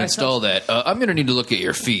have happy to do it install ourselves. that. I'm going to need to look at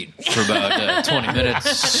your feet for about 20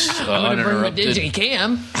 minutes. I'm gonna bring my uninterrupted.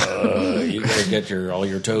 Digicam. You got to get all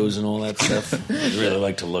your toes and all that stuff. I'd really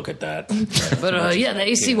like to look at that. But yeah, the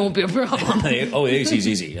AC won't be a problem. Oh, AC's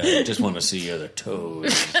easy. I just want to see the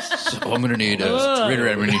toes. So I'm going to need Rita, I'm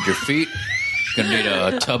going to need your feet. Going to need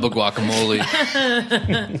a tub of guacamole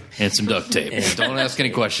and some duct tape. Don't ask any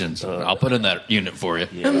questions. I'll put in that unit for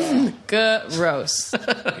you. Gross.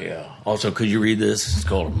 Yeah. Also, could you read this? It's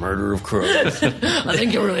called Murder of Crows. I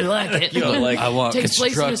think you'll really like it. I want Takes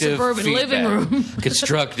place in a constructive suburban feedback. living room.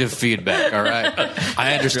 Constructive feedback, all right?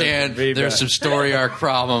 I understand Feedback. there's some story arc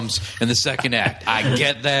problems in the second act. I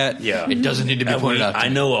get that. Yeah. It doesn't need to be pointed out to I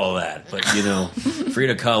me. know all that, but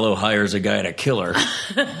Frida Kahlo hires a guy to kill her.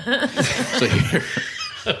 So here,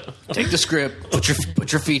 take the script, put your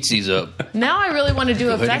feetsies up. Now I really want to do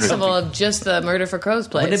a ahead and festival of just the Murder for Crows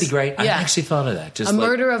plays. Wouldn't it be great? Yeah. I actually thought of that. Just a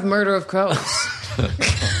like, murder of crows. No.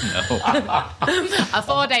 A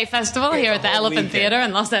 4-day festival here at the whole Elephant weekend. Theater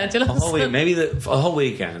in Los Angeles. a whole week, maybe a whole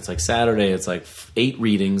weekend. It's like Saturday. It's like 8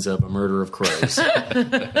 readings of A Murder of Crows.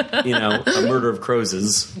 A Murder of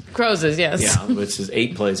Crowses. Crowses, yes. Yeah, which is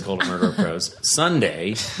 8 plays called A Murder of Crows.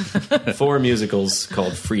 Sunday, 4 musicals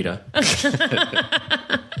called Frida.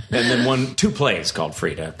 And then 2 plays called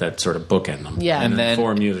Frida that sort of bookend them. Yeah. And then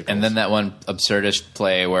 4 musicals. and then that one absurdist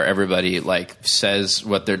play where everybody like says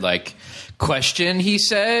what they're like. Question, he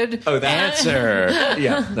said. Oh, that- Answer.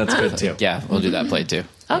 yeah, that's good too. Yeah, we'll do that play too.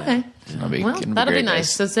 Okay. It'll be Well, that'll be great, nice.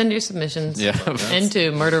 guys. So send your submissions Yeah.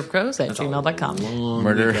 into murderofcrows@gmail.com.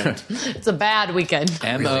 Murder. It's a bad weekend.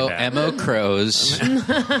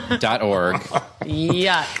 MOCrows.org.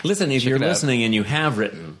 Yuck. Listen, if you're it out. listening and you have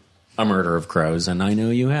written A Murder of Crows, and I know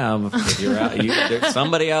you have, if you're out, there's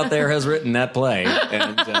somebody out there has written that play,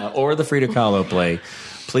 and or the Frida Kahlo play,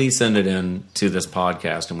 please send it in to this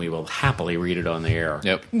podcast, and we will happily read it on the air.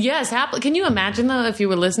 Yep. Yes, can you imagine though if you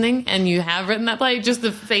were listening and you have written that play, just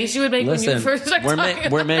the face you would make when you Listen, first started talking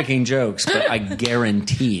we're about making jokes, but I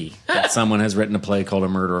guarantee that someone has written a play called A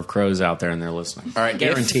Murder of Crows out there, and they're listening. All right.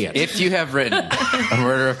 Guarantee it. If you have written A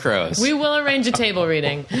Murder of Crows, We will arrange a table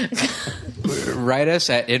reading. write us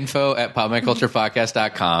at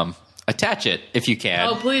info@popmyculturepodcast.com. Attach it if you can.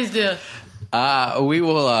 Oh, please do. We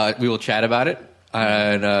will chat about it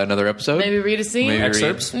on another episode. Maybe read a scene. Maybe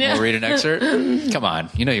Excerpts? We'll read an excerpt. Come on,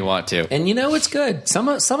 you know you want to. And it's good. Some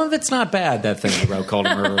of it's not bad, that thing I wrote called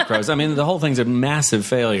A Murder of Crows. I mean, the whole thing's a massive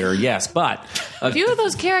failure, yes, but A few of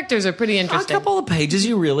those characters are pretty a interesting. couple of pages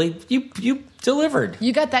you delivered.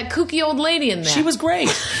 You got that kooky old lady in there. She was great.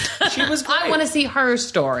 She was great. I want to see her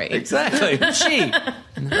story. Exactly. She.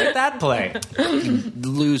 Like that play.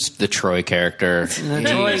 Lose the Troy character.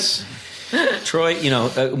 Troy. Troy,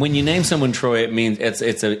 when you name someone Troy, it means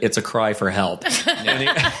it's a cry for help. It's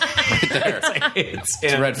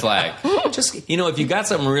It's a red flag. Just if you got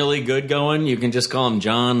something really good going, you can just call him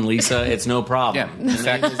John, Lisa. It's no problem. Yeah. In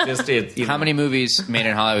fact, how many movies made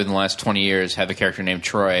in Hollywood in the last 20 years have a character named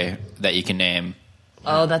Troy that you can name?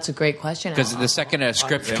 Oh, that's a great question. Because the second a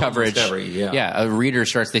script Almost coverage, every, yeah. a reader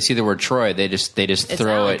starts, they see the word Troy, they just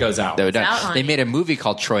throw out. it. It goes out. They're It's done. out, honey. They made a movie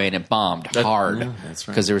called Troy and it bombed hard yeah, that's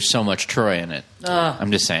right. because there was so much Troy in it.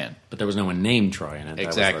 I'm just saying. But there was no one named Troy in it.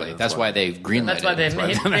 Exactly. That's why they greenlit That's why it. they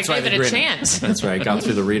That's why gave they it a grid chance. That's right. Got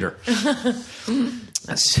through the reader.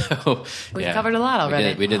 So We covered a lot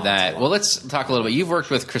already. We did that. Well, let's talk a little bit. You've worked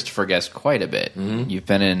with Christopher Guest quite a bit. You've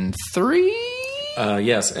been in 3.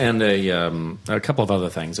 Yes, and a couple of other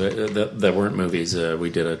things that weren't movies. We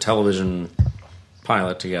did a television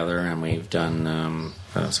pilot together, and we've done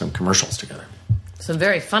some commercials together. Some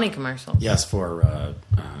very funny commercials. Yes, for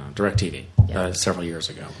DirecTV several years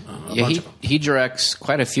ago. He directs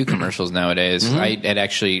quite a few commercials nowadays. I had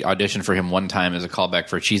actually auditioned for him one time as a callback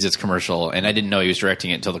for a Cheez-Its commercial, and I didn't know he was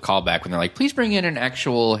directing it until the callback when they're like, please bring in an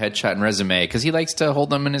actual headshot and resume, because he likes to hold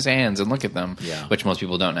them in his hands and look at them, which most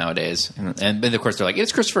people don't nowadays. And then, of course, they're like,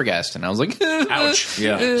 it's Christopher Guest. And I was like, ouch.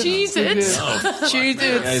 Yeah. Cheez-Its.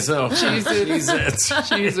 Cheez-Its.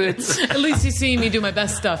 Cheez-Its. At least he's seeing me do my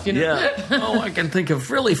best stuff, you know? Yeah. Oh, I can think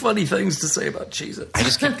of really funny things to say about Cheez-Its. I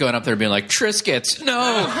just kept going up there being like, Triscuits.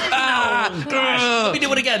 No. Let me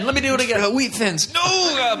do it again. Wheat Thins.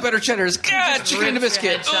 No. Better Cheddars. God, chicken and a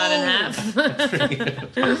biscuit. Shot in half.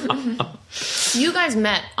 You guys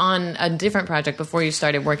met on a different project before you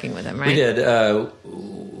started working with him, right? We did.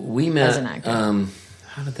 We met as an actor.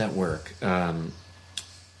 How did that work? We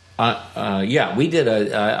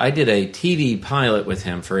did I did a TV pilot with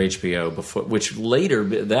him for HBO before, which later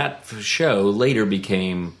that show later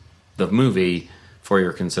became the movie For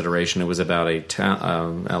Your Consideration. It was about a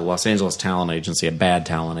Los Angeles talent agency, a bad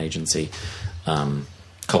talent agency,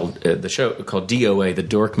 called the show called DOA, the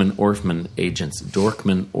Dorkman Orphan Agency,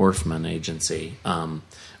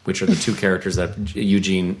 which are the two characters that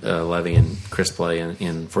Eugene Levy and Chris play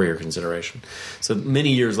in For Your Consideration. So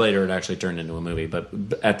many years later, it actually turned into a movie. But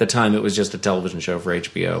at the time, it was just a television show for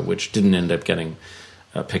HBO, which didn't end up getting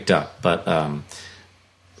picked up. But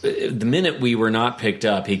the minute we were not picked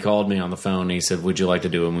up, he called me on the phone. And he said, "Would you like to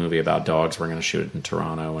do a movie about dogs? We're going to shoot it in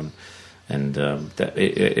Toronto, and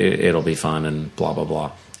it'll be fun." And blah blah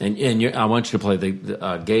blah. And I want you to play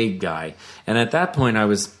the gay guy. And at that point, I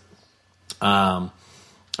was.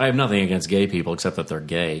 I have nothing against gay people except that they're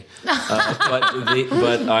gay,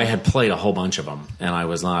 but I had played a whole bunch of them, and I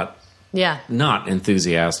was not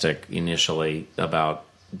enthusiastic initially about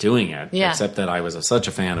doing it. Except that I was such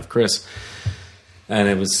a fan of Chris, and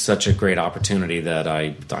it was such a great opportunity that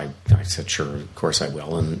I said, sure, of course I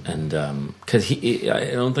will, and because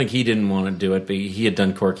I don't think he didn't want to do it, but he had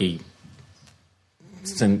done Corky.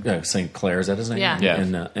 St. Clair, is that his name?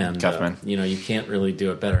 Yeah. And Kaufman. You can't really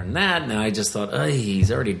do it better than that. And I just thought,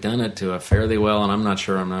 he's already done it to a fairly well, and I'm not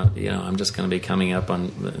sure. I'm just going to be coming up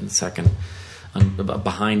on second,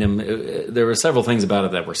 behind him. There were several things about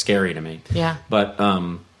it that were scary to me. Yeah. But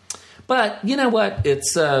you know what? It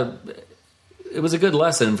was a good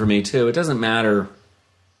lesson for me too. It doesn't matter.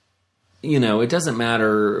 It doesn't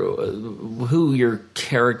matter who your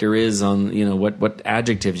character is on, what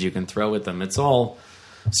adjectives you can throw at them. It's all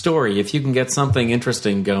story. If you can get something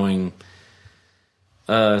interesting going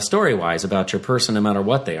story-wise about your person, no matter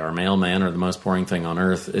what they are, male, man, or the most boring thing on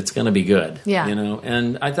earth, it's going to be good. Yeah.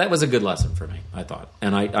 And that was a good lesson for me, I thought.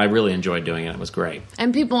 And I really enjoyed doing it. It was great.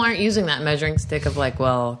 And people aren't using that measuring stick of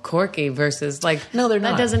Corky versus no, they're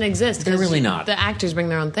not. That doesn't exist. They're really not. The actors bring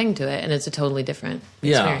their own thing to it, and it's a totally different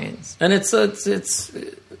experience. And it's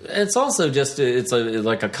also just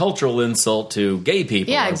like a cultural insult to gay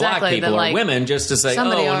people, or black people, or women, just to say,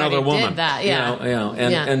 another woman. Did that.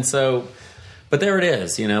 And so. But there it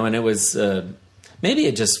is, and it was maybe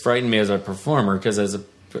it just frightened me as a performer because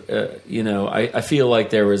I feel like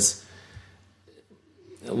there was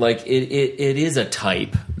it is a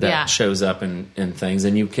type that shows up in things,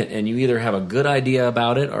 and you either have a good idea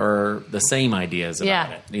about it or the same ideas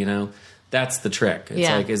about it. That's the trick. It's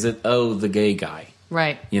like, is it the gay guy,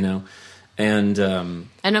 right? And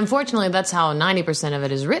unfortunately, that's how 90% of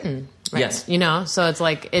it is written. Right? Yes. So it's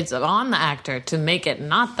like it's on the actor to make it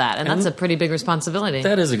not that, and that's a pretty big responsibility.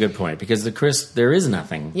 That is a good point because there is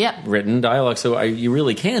nothing written dialogue, so you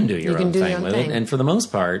really can do your own thing with it. And for the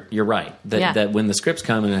most part, you're right that when the scripts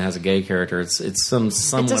come and it has a gay character, it's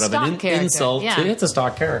somewhat of an insult. It's a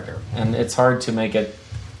stock character, and it's hard to make it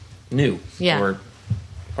new or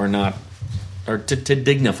not, or to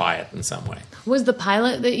dignify it in some way. Was the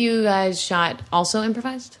pilot that you guys shot also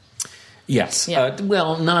improvised? Yes. Yeah.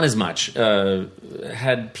 Well, not as much.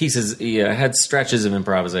 Had pieces, had stretches of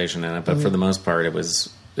improvisation in it, but for the most part, it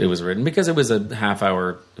was written because it was a half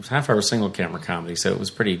hour single camera comedy, so it was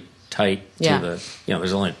pretty tight.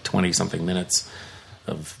 There's only 20 something minutes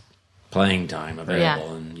of playing time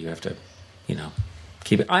available, and you have to,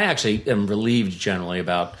 keep it. I actually am relieved generally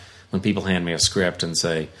about when people hand me a script and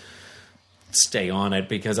say, "Stay on it,"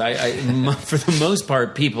 because I for the most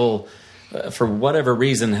part, people for whatever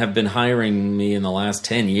reason, have been hiring me in the last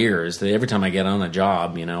 10 years. Every time I get on a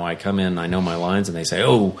job, I come in, I know my lines, and they say,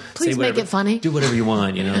 "Oh, please make it funny. Do whatever you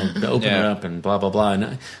want, open it up and blah, blah, blah."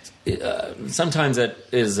 And sometimes that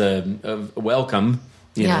is a welcome,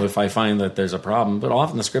 if I find that there's a problem. But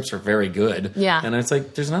often the scripts are very good. Yeah. And it's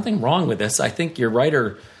like, there's nothing wrong with this. I think your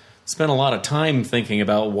writer spent a lot of time thinking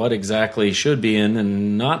about what exactly should be in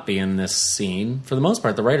and not be in this scene. For the most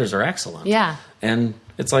part, the writers are excellent. Yeah. And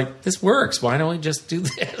it's like, this works. Why don't we just do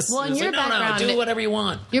this? Well, in your background, do whatever you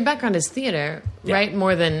want. Your background is theater, Yeah. right?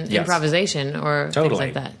 More than improvisation or things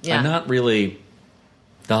like that. Yeah. I'm not really...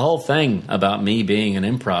 The whole thing about me being an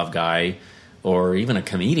improv guy or even a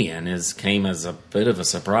comedian came as a bit of a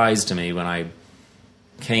surprise to me when I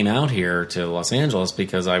came out here to Los Angeles,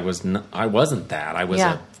 because I wasn't that. I was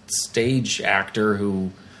a stage actor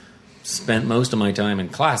who spent most of my time in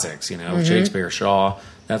classics, Shakespeare, Shaw,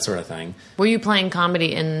 that sort of thing. Were you playing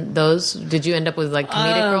comedy in those? Did you end up with like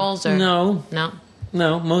comedic roles? Or? No.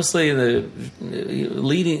 No, mostly the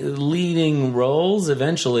leading roles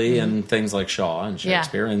eventually, and things like Shaw and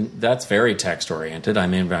Shakespeare, and that's very text oriented. I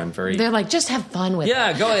mean, I'm very. They're like, just have fun with it.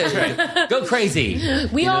 Yeah, go ahead, go crazy.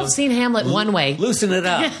 We all seen Hamlet one way. Loosen it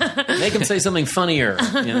up, make him say something funnier.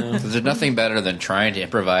 There's nothing better than trying to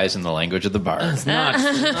improvise in the language of the bard. It's not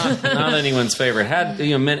anyone's favorite.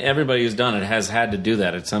 Everybody who's done it has had to do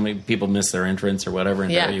that. It's some people miss their entrance or whatever,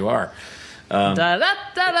 and there you are. I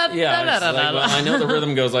know the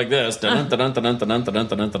rhythm goes like this. So I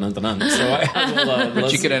will,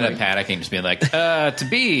 but you could end up panicking, just being like, to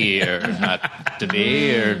be, or not to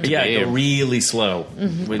be, or to be. Go really slow.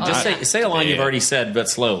 Just say a line you've already said, but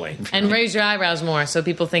slowly. And raise your eyebrows more so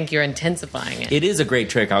people think you're intensifying it. It is a great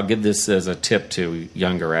trick. I'll give this as a tip to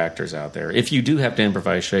younger actors out there. If you do have to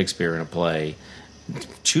improvise Shakespeare in a play,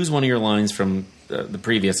 choose one of your lines from the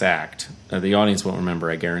previous act. The audience won't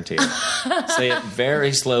remember, I guarantee it. Say it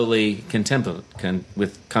very slowly,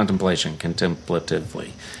 with contemplation,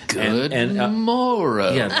 contemplatively. Good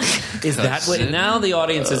morrow. Yeah, is that what? Now the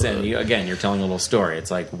audience is in. You're telling a little story.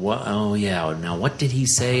 It's like, what? Oh yeah. Now what did he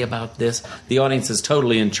say about this? The audience is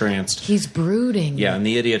totally entranced. He's brooding. Yeah, and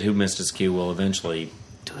the idiot who missed his cue will eventually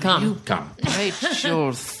come. Right,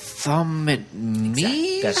 your thumb at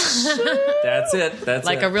me. That's it. That's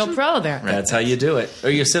like it. a real pro there. That's how you do it. Or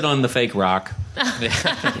you sit on the fake rock,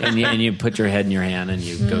 and you put your head in your hand and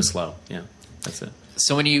you go slow. Yeah, that's it.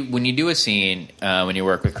 So when you do a scene, when you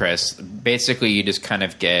work with Chris, basically you just kind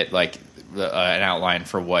of get like an outline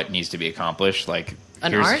for what needs to be accomplished. Like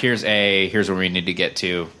here's where we need to get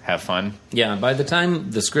to. Have fun. Yeah. By the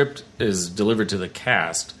time the script is delivered to the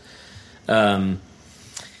cast,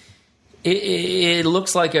 it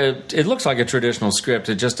looks like a traditional script.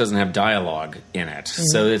 It just doesn't have dialogue in it. Mm-hmm.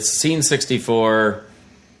 So it's scene 64,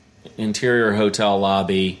 interior hotel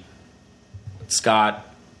lobby. Scott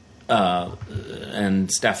and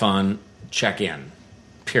Stefan check in.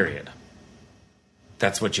 Period.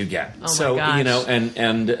 That's what you get. Oh my gosh.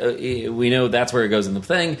 and we know that's where it goes in the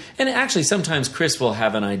thing. And actually, sometimes Chris will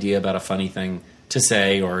have an idea about a funny thing to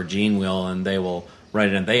say, or Gene will, and they will write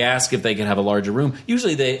it in. They ask if they can have a larger room.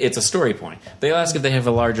 Usually it's a story point. They ask if they have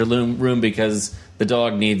a larger room because the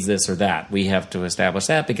dog needs this or that. We have to establish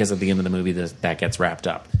that because at the end of the movie that gets wrapped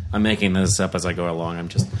up. I'm making this up as I go along. I'm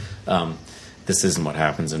just... this isn't what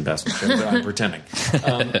happens in Best in Show, but I'm pretending.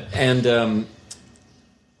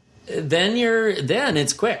 Then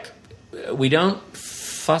it's quick. We don't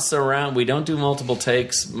fuss around. We don't do multiple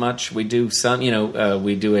takes much. We do some,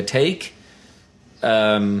 we do a take.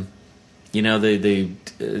 The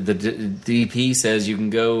DP says you can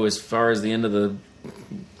go as far as the end of the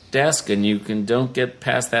desk, and don't get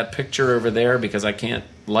past that picture over there because I can't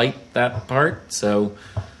light that part. So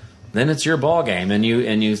then it's your ball game, and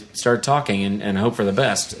you start talking and hope for the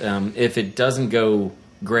best. If it doesn't go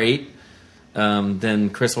great, then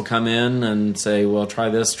Chris will come in and say, well, try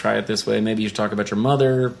it this way. Maybe you should talk about your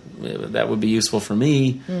mother. That would be useful for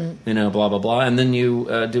me, blah, blah, blah. And then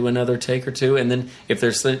you do another take or two. And then if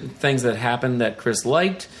there's things that happen that Chris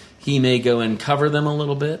liked, he may go and cover them a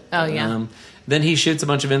little bit. Oh, yeah. Then he shoots a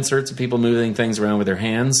bunch of inserts of people moving things around with their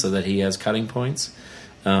hands so that he has cutting points.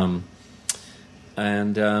 And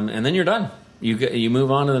then you're done. You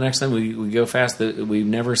move on to the next thing. We go fast. We've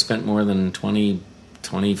never spent more than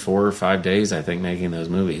 24 or 5 days, I think, making those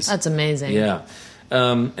movies. That's amazing. Yeah.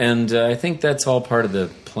 And I think that's all part of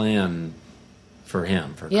the plan for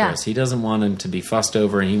him, for Chris. Yeah. He doesn't want him to be fussed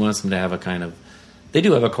over, and he wants them to have a kind of... They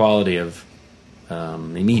do have a quality of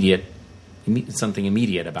something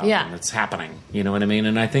immediate about them that's happening. You know what I mean?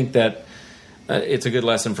 And I think that it's a good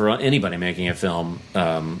lesson for anybody making a film.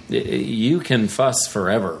 You can fuss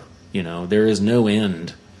forever. There is no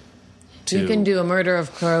end You can do A Murder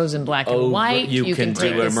of Crows in black and white. You can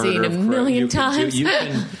take the scene a million times.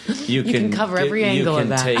 You can cover every angle of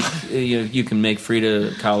that. You can make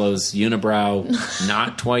Frida Kahlo's unibrow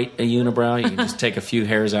not quite a unibrow. You can just take a few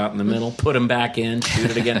hairs out in the middle, put them back in,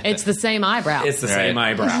 shoot it again. It's the same eyebrow. It's the same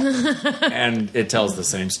eyebrow. And it tells the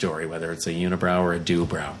same story, whether it's a unibrow or a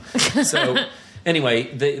do-brow. So,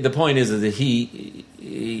 anyway, the point is that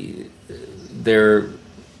they're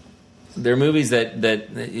movies that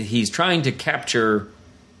he's trying to capture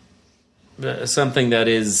something that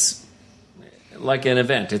is like an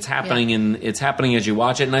event. It's happening it's happening as you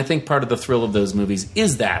watch it, and I think part of the thrill of those movies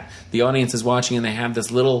is that the audience is watching and they have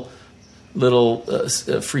this little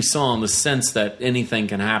frisson, the sense that anything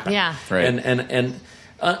can happen. Yeah, right. And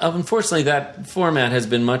unfortunately, that format has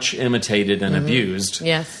been much imitated and abused.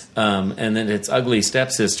 Yes. And then it's ugly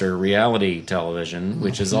stepsister reality television,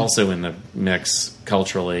 which is also in the mix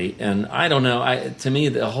culturally. And I don't know. To me,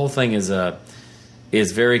 the whole thing is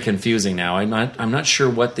very confusing now. I'm not sure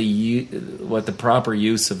what the proper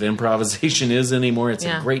use of improvisation is anymore. It's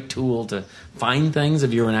a great tool to find things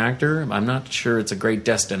if you're an actor. I'm not sure it's a great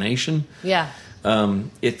destination. Yeah.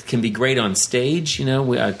 It can be great on stage.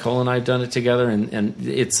 Cole and I have done it together, and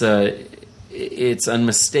it's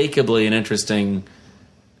unmistakably an interesting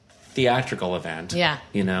theatrical event. Yeah.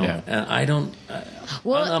 And I don't.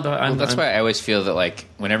 That's why I always feel that, like,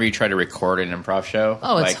 whenever you try to record an improv show,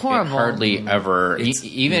 it's horrible. It hardly ever,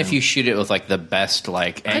 even if you shoot it with like the best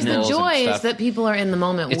like angles. Because the joy and stuff, is that people are in the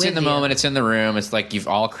moment. It's in the moment. It's in the room. It's like you've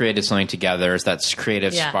all created something together. It's that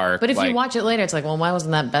creative spark. But if you watch it later, it's like, well, why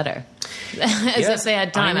wasn't that better? As if they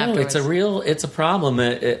had time afterwards. It's a problem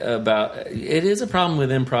it is a problem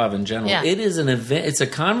with improv in general. Yeah. It is an event. It's a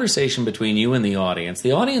conversation between you and the audience.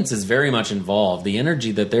 The audience is very much involved. The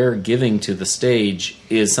energy that they're giving to the stage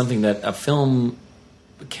is something that a film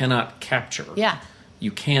cannot capture. Yeah.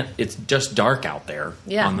 You can't. It's just dark out there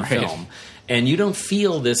on the right. film. And you don't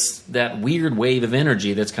feel that weird wave of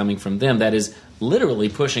energy that's coming from them that is literally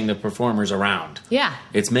pushing the performers around. Yeah.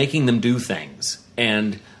 It's making them do things.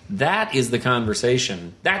 And that is the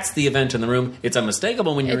conversation. That's the event in the room. It's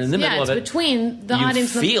unmistakable when you're in the middle of it. It's between the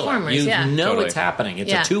audience and the performers. You know Totally. it's happening.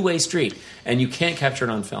 It's a two-way street. And you can't capture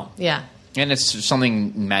it on film. Yeah. And it's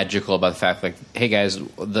something magical about the fact, like, hey guys,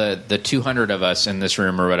 the 200 of us in this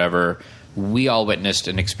room or whatever, we all witnessed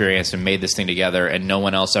and experienced and made this thing together, and no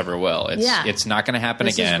one else ever will. It's not going to happen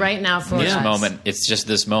this again. Is right now for this us. moment. It's just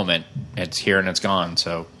this moment. It's here and it's gone.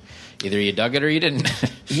 So either you dug it or you didn't.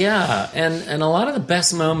 Yeah, and a lot of the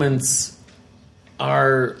best moments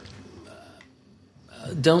don't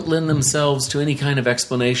lend themselves to any kind of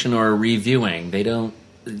explanation or reviewing. They don't.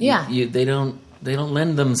 Yeah. They don't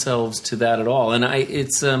lend themselves to that at all. And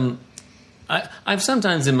I've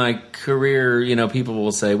sometimes in my career, people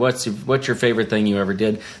will say, "What's your favorite thing you ever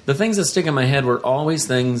did?" The things that stick in my head were always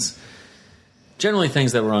generally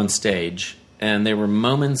things that were on stage, and they were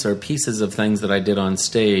moments or pieces of things that I did on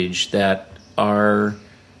stage that are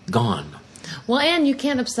gone. Well, and you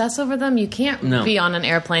can't obsess over them. You can't be on an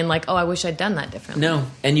airplane like, "Oh, I wish I'd done that differently." No,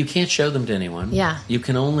 and you can't show them to anyone. Yeah, you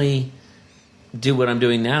can only do what I'm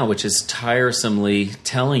doing now, which is tiresomely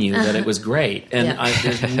telling you that it was great, and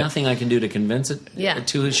there's nothing I can do to convince it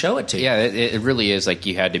to show it to you. Yeah, it really is like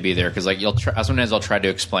you had to be there because like sometimes I'll try to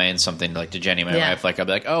explain something like to Jenny, my wife. Like I'll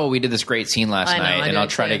be like, "Oh, we did this great scene last night," and I'll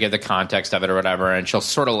try to give the context of it or whatever, and she'll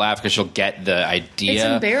sort of laugh because she'll get the idea. It's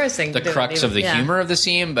embarrassing, the crux of the humor of the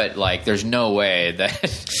scene, but like there's no way that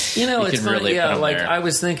it's can funny. really put them like there. I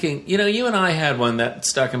was thinking, you and I had one that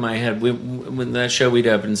stuck in my head when that show we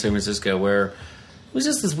did up in San Francisco where. It was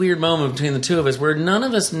just this weird moment between the two of us where none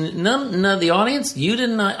of the audience, you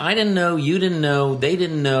didn't know, I didn't know, you didn't know, they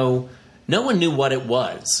didn't know, no one knew what it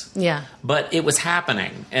was. Yeah. But it was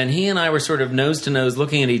happening. And he and I were sort of nose to nose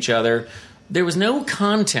looking at each other. There was no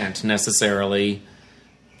content necessarily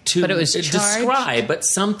to but it was describe, but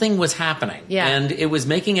something was happening. Yeah. And it was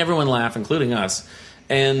making everyone laugh, including us.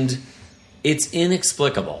 And it's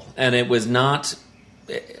inexplicable. And it was not...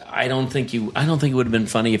 I don't think it would have been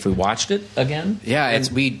funny if we watched it again. Yeah,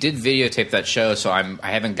 we did videotape that show, so I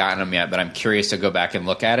haven't gotten them yet, but I'm curious to go back and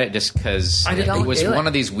look at it just because it was one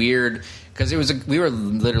of these weird. Because we were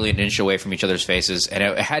literally an inch away from each other's faces, and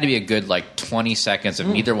it had to be a good 20 seconds of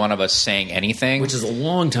neither one of us saying anything, which is a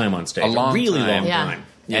long time on stage, really long time.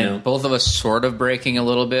 And both of us sort of breaking a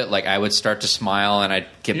little bit. Like I would start to smile and I'd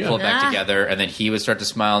pull it back together, and then he would start to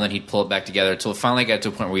smile and then he'd pull it back together until it finally got to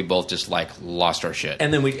a point where we both just lost our shit.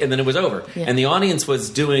 And then it was over. Yeah. And the audience was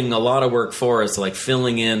doing a lot of work for us, like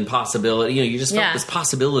filling in possibility. You just felt this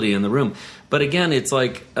possibility in the room. But again, it's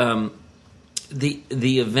like the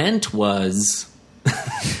event was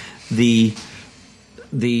the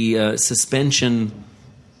the suspension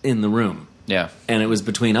in the room. Yeah. And it was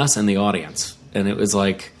between us and the audience. And it was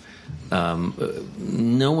like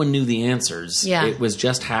no one knew the answers. Yeah. It was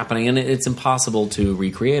just happening. And it's impossible to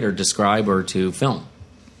recreate or describe or to film,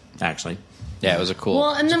 actually. Yeah, it was a cool.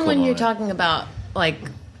 Well, and it was a then cool when you're moment. talking about like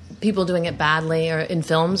people doing it badly or in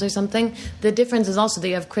films or something, the difference is also that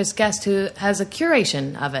you have Chris Guest who has a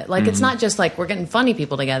curation of it. Like it's not just like we're getting funny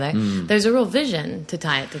people together. There's a real vision to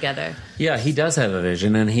tie it together. Yeah, he does have a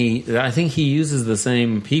vision, and I think he uses the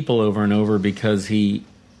same people over and over because he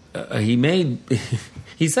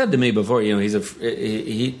said to me before, you know,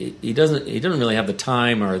 he doesn't really have the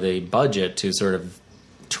time or the budget to sort of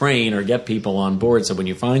train or get people on board. So when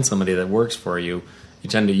you find somebody that works for you, you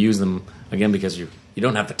tend to use them again because you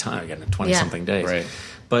don't have the time again in 20-something days. Right.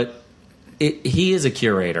 But he is a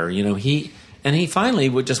curator, you know. He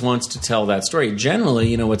finally just wants to tell that story. Generally,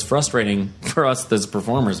 you know, what's frustrating for us as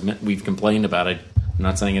performers, we've complained about it. I'm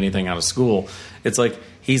not saying anything out of school. It's like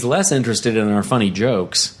he's less interested in our funny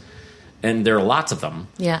jokes, and there are lots of them,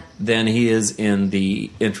 than he is in the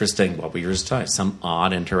interesting, what we were just talking, some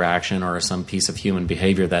odd interaction or some piece of human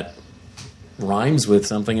behavior that rhymes with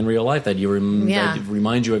something in real life that that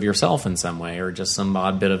reminds you of yourself in some way, or just some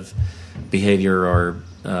odd bit of behavior or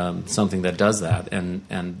something that does that, and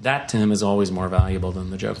that to him is always more valuable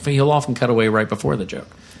than the joke. He'll often cut away right before the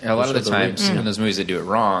joke. Yeah, a lot of the times in those movies that do it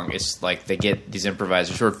wrong, it's like they get these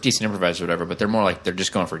improvisers, or decent improvisers or whatever, but they're more like they're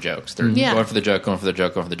just going for jokes. They're going for the joke, going for the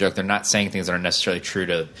joke, going for the joke. They're not saying things that are necessarily true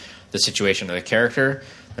to the situation or the character.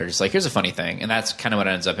 They're just like, here's a funny thing. And that's kind of what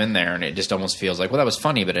ends up in there. And it just almost feels like, well, that was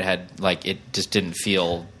funny, but it had, like, it just didn't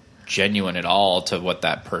feel genuine at all to what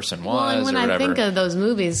that person was. Well, and when or whatever. I think of those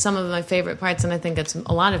movies, some of my favorite parts, and I think it's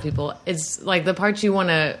a lot of people, it's like the parts you want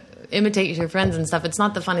to imitate your friends and stuff. It's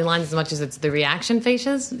not the funny lines as much as it's the reaction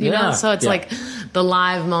faces, you know? So it's like the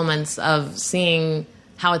live moments of seeing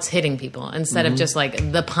how it's hitting people instead of just like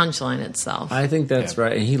the punchline itself. I think that's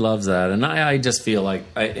right. And he loves that. And I just feel like,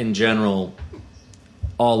 in general,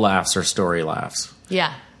 all laughs are story laughs.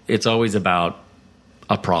 Yeah. It's always about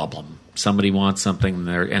a problem. Somebody wants something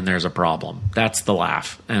and there's a problem. That's the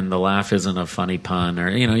laugh. And the laugh isn't a funny pun or,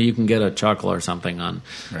 you know, you can get a chuckle or something on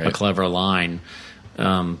a clever line.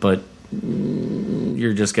 But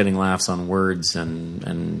you're just getting laughs on words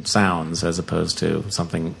and sounds as opposed to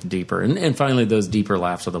something deeper. And finally, those deeper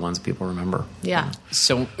laughs are the ones people remember. Yeah.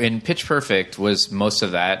 So in Pitch Perfect, was most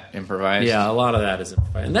of that improvised? Yeah, a lot of that is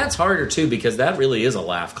improvised. And that's harder, too, because that really is a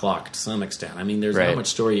laugh clock to some extent. I mean, there's not much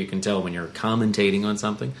story you can tell when you're commentating on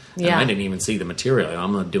something. And I didn't even see the material.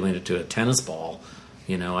 I'm not doing it to a tennis ball.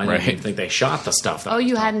 You know, I didn't even think they shot the stuff. Oh,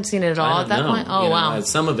 you hadn't seen it at all at that point? Oh, wow.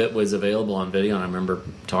 Some of it was available on video, and I remember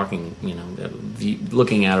talking, you know,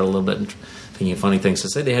 looking at it a little bit and thinking of funny things to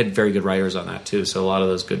say. They had very good writers on that, too, so a lot of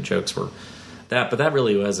those good jokes were that. But that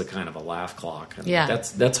really was a kind of a laugh clock. And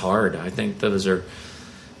that's hard. I think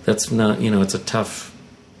that's not, you know, it's a tough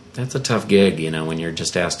gig, you know, when you're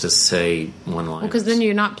just asked to say one line. Well, because then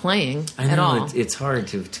you're not playing at all. It's hard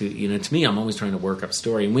to, you know, to me, I'm always trying to work up a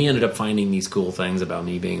story. And we ended up finding these cool things about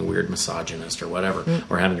me being a weird misogynist or whatever,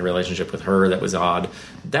 or having a relationship with her that was odd.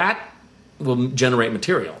 That will generate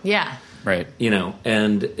material. Yeah. Right. You know,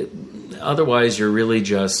 and otherwise you're really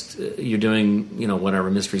just, you're doing, you know,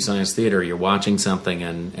 whatever, Mystery Science Theater. You're watching something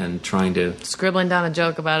and trying to... Scribbling down a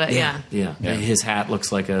joke about it, yeah. His hat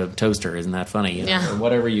looks like a toaster. Isn't that funny? You know? Yeah. Or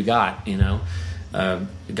whatever you got, you know.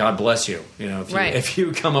 God bless you, you know, if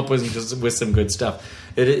you come up with some good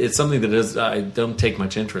stuff. It's something that I don't take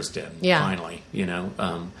much interest in, finally, you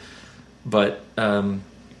know. But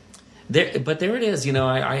there it is, you know.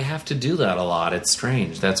 I have to do that a lot. It's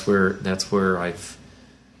strange. That's what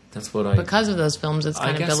because of those films, it's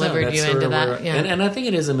kind of delivered you into that. Yeah. And I think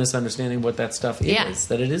it is a misunderstanding what that stuff is. Yeah.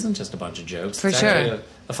 That it isn't just a bunch of jokes. For it's sure. actually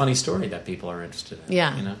a funny story that people are interested in.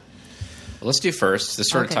 Yeah. You know? Well, let's do first. This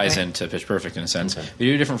sort of ties into Pitch Perfect in a sense. Okay. We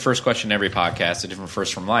do a different first question every podcast, a different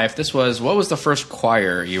first from life. This was, what was the first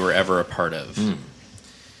choir you were ever a part of?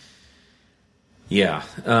 Yeah.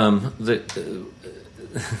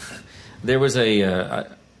 There was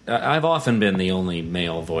I've often been the only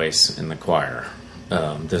male voice in the choir.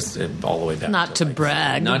 This all the way back. Not to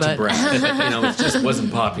brag. You know, it just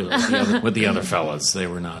wasn't popular with the other fellas. They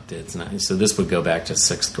were not. It's not. So this would go back to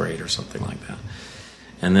 6th grade or something like that.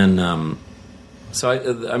 And then, so I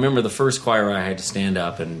remember the first choir I had to stand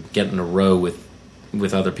up and get in a row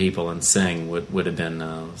with other people and sing would have been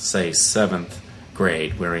say 7th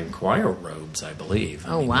grade, wearing choir robes, I believe.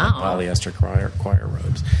 Oh, wow. Polyester choir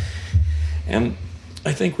robes. And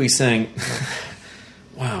I think we sang...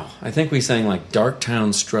 Wow. I think we sang like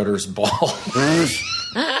Darktown Strutter's Ball.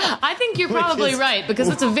 I think you're probably right because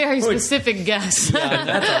it's a very specific guess. Yeah,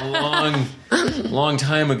 that's a long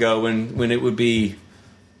time ago when it would be,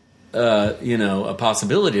 a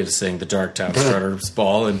possibility to sing the Dark Town Strutter's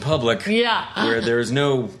Ball in public. Yeah. Where there's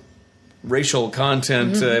no racial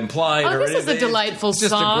content implied. Oh, or this is a delightful it's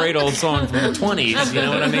just song. a great old song from the 20s. You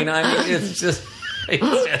know what I mean? It's just...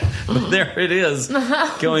 but there it is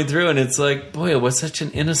going through, and it's like, boy, it was such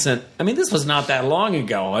an innocent. I mean, this was not that long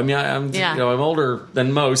ago. I mean, I'm older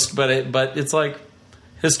than most, but it's like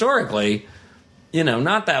historically,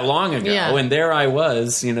 not that long ago. Yeah. And there I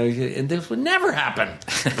was, and this would never happen.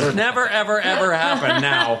 Never, ever, ever happen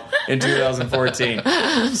now in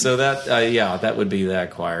 2014. So that would be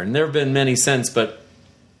that choir, and there have been many since, but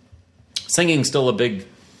singing's still a big.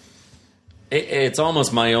 It's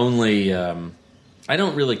almost my only. I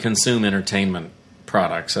don't really consume entertainment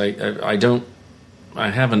products. I don't. I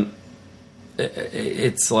haven't.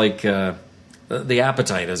 It's like the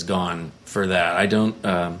appetite is gone for that. I don't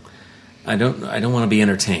want to be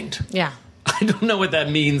entertained. Yeah. I don't know what that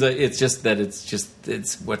means. It's just that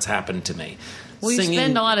it's what's happened to me. Well, you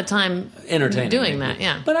spend a lot of time entertaining doing that.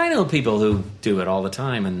 Yeah. But I know people who do it all the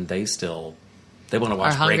time, and they want to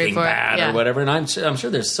watch Breaking Bad or whatever. And I'm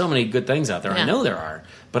sure there's so many good things out there. Yeah. I know there are,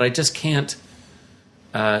 but I just can't.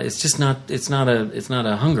 It's just not. It's not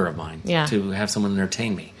a hunger of mine to have someone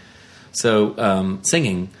entertain me. So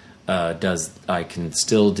singing I can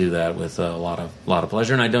still do that with a lot of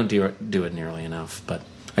pleasure, and I don't do it nearly enough. But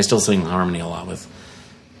I still sing harmony a lot with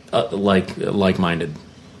like-minded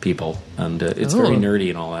people, and it's very nerdy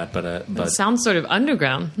and all that. But it sounds sort of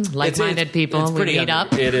underground. Like-minded people, we meet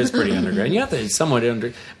up. It is pretty underground. You have to somewhat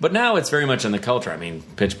but now it's very much in the culture. I mean,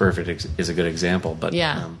 Pitch Perfect is a good example. But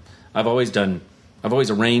I've always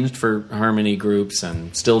arranged for harmony groups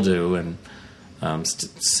and still do, and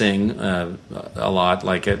sing a lot,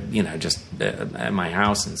 like just at my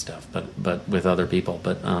house and stuff, but with other people.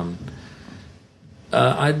 But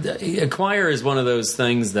a choir is one of those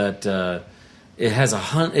things that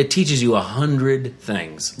it teaches you 100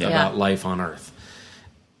 things about life on Earth.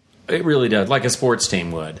 It really does, like a sports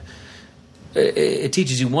team would. It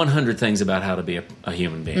teaches you 100 things about how to be a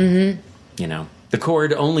human being. Mm-hmm. The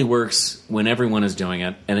chord only works when everyone is doing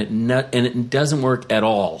it, and it doesn't work at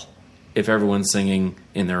all if everyone's singing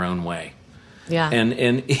in their own way. Yeah.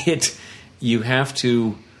 And you have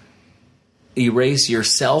to erase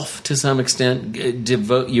yourself to some extent.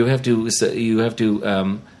 You have to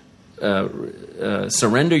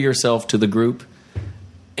surrender yourself to the group,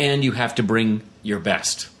 and you have to bring your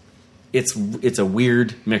best. It's a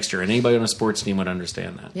weird mixture, and anybody on a sports team would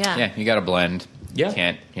understand that. Yeah, you got to blend. Yeah. You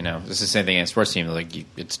can't, it's the same thing in a sports team.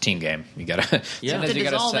 It's a team game. You got to. Sometimes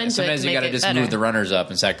you got to just move the runners up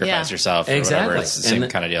and sacrifice yourself. Or exactly. Whatever. It's the same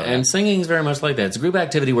kind of deal. And singing is very much like that. It's a group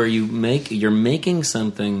activity where you're making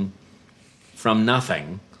something from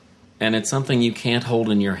nothing, and it's something you can't hold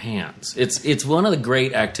in your hands. It's one of the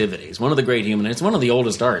great activities, one of the great human. It's one of the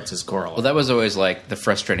oldest arts is choral. Well, that was always like the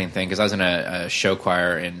frustrating thing because I was in a show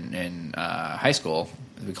choir in high school.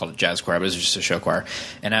 We called it jazz choir, but it was just a show choir.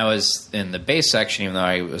 And I was in the bass section, even though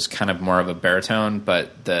I was kind of more of a baritone,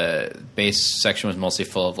 but the bass section was mostly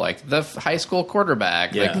full of like the high school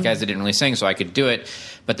quarterback, like the guys that didn't really sing, so I could do it.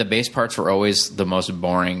 But the bass parts were always the most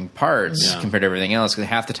boring parts compared to everything else. Because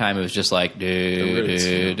half the time it was just like do,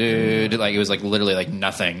 like it was like literally like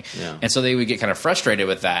nothing. Yeah. And so they would get kind of frustrated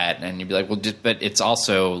with that, and you'd be like, well, but it's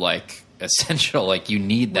also like essential. Like you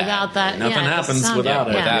need that. Without that, nothing happens without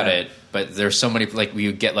it. Without it. But there's so many, like, we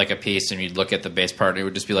would get, like, a piece, and you'd look at the bass part, and it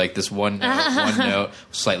would just be, like, this one note,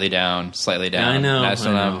 slightly down. Yeah, I know.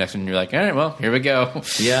 Next one, you're like, all right, well, here we go.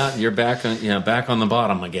 Yeah, you're back on the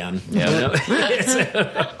bottom again. Yeah.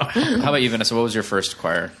 How about you, Vanessa? What was your first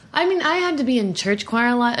choir? I mean, I had to be in church choir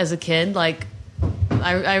a lot as a kid. Like,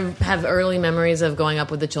 I have early memories of going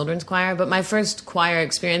up with the children's choir, but my first choir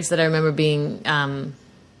experience that I remember being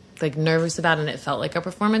like nervous about, and it felt like a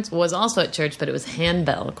performance, was also at church, but it was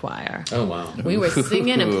handbell choir. Oh wow! We were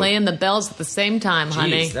singing and playing the bells at the same time,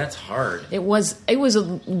 honey. Jeez, that's hard. It was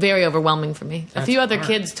very overwhelming for me. A few other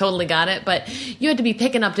kids totally got it, but you had to be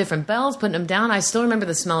picking up different bells, putting them down. I still remember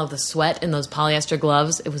the smell of the sweat in those polyester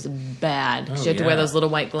gloves. It was bad. You had to wear those little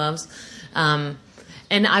white gloves.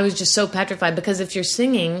 And I was just so petrified because if you're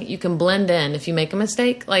singing, you can blend in. If you make a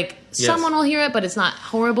mistake, like someone will hear it, but it's not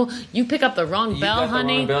horrible. You pick up the wrong bell,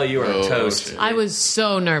 honey. The wrong bell, you are toast. I was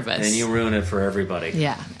so nervous, and you ruin it for everybody.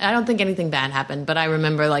 Yeah, I don't think anything bad happened, but I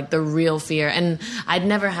remember like the real fear, and I'd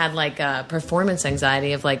never had like a performance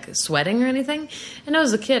anxiety of like sweating or anything. And I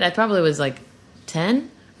was a kid. I probably was like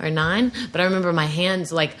 10 or 9, but I remember my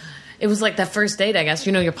hands like. it was like that first date, I guess.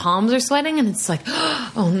 Your palms are sweating, and it's like,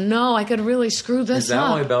 oh no, I could really screw this Is that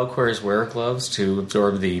up. why bell choirs wear gloves to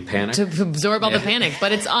absorb the panic? To absorb all the panic,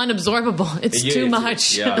 but it's unabsorbable. It's too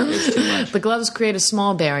much. Yeah, it's too much. The gloves create a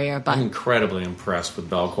small barrier, but I'm incredibly impressed with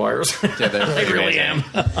bell choirs. Yeah, they're I really am.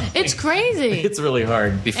 it's crazy. It's really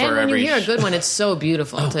hard. Before And when you every hear a good one, it's so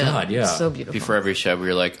beautiful too. God, yeah. It's so beautiful. before every show, we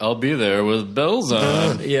were like, "I'll be there with bells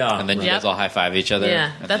on." Yeah. and then you Yep. guys all high five each other.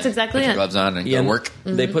 Yeah, and that's then exactly put your it. gloves on and Yeah, go and work.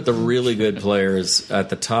 They put the really good players at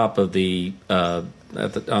the top of the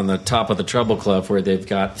on the top of the treble clef where they've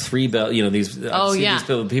got 3 bells. These these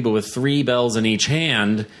people with 3 bells in each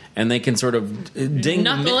hand, and they can sort of ding.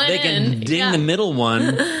 Knuckle it They can in. ding Yeah. the middle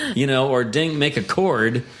one, or make a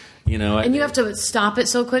chord. And you have to stop it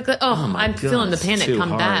so quickly. Oh, I'm feeling the panic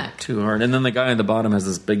come back. Too hard. And then the guy at the bottom has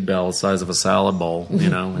this big bell the size of a salad bowl, and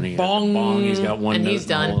he Bong. He's got one And note he's in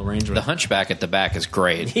the done. whole arrangement. The hunchback at the back is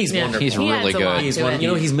great. He's Yeah. wonderful. He's He really adds a lot good. He's to one.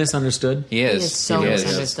 it. He's misunderstood. He is. He is so He is.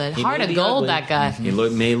 misunderstood. He Heart may of be gold, ugly. that guy. He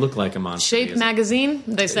may look like a monster. Shape He is. magazine,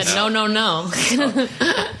 they said no.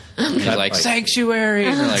 He's like sanctuary,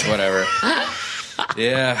 or like whatever.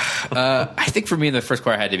 Yeah, I think for me the first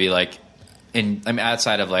choir had to be like,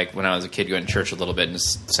 outside of like when I was a kid going to church a little bit and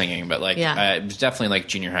just singing, but like Yeah. it was definitely like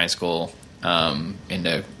junior high school,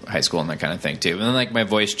 into high school and that kind of thing too. And then like my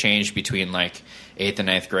voice changed between like 8th and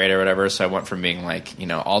 9th grade or whatever, so I went from being like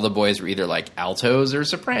all the boys were either like altos or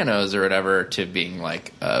sopranos or whatever to being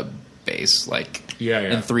like a bass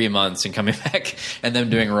in 3 months and coming back and then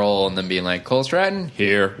doing roll and then being like, Cole Stratton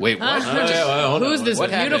here. Wait, what? Who's this What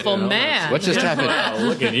beautiful happened? man? What just happened? Oh,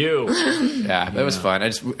 look at you. Yeah, it was fun.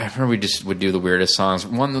 I remember we just would do the weirdest songs.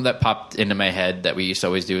 One that popped into my head that we used to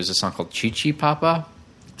always do was a song called Chi Chi Papa.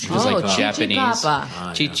 It was like Chi Chi Japanese.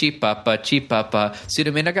 Papa. Chi Chi Papa, Chi Papa.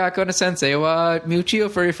 Sudamina ga kona sensei wa muchio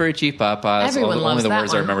furi furi Chi Papa. That's Everyone only loves the that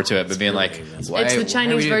words I one. remember to it, but being like, why, It's the why are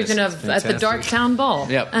Chinese we doing version this? of at the Darktown Bowl.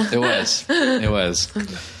 Yep, it was. It was.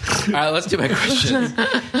 All right, let's do my questions.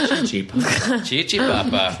 Cheap. Chi Chi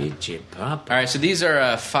Papa. Cheap pop. All right, so these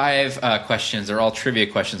are 5 questions. They're all trivia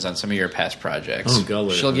questions on some of your past projects. Oh,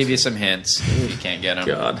 God. She'll give you some hints if you can't get them.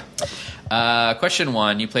 God. Question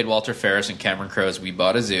 1. You played Walter Ferris in Cameron Crowe's We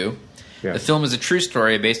Bought a Zoo. Yes. The film is a true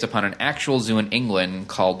story based upon an actual zoo in England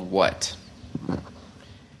called what?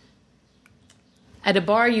 At a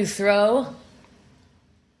bar, you throw.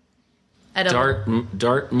 At a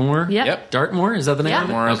Dartmoor? Yep. Dartmoor? Is that the name Yeah. of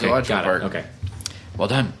it? Dartmoor Okay, Zoological got Park. it. Okay. Well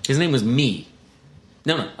done. His name was Me.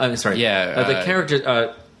 No, I'm sorry. Yeah, the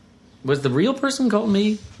character... was the real person called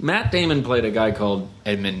Me? Matt Damon played a guy called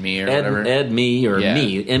Edmund Me or whatever. Ed Me, or Yeah.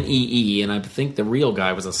 Me, M-E-E, and I think the real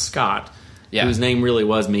guy was a Scot. Yeah. Whose name really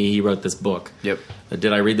was Me. He wrote this book. Yep.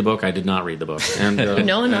 Did I read the book? I did not read the book. And,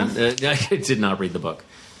 know enough. I did not read the book.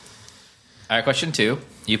 All right, question 2.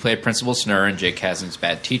 You played Principal Snurr in Jake Kasdan's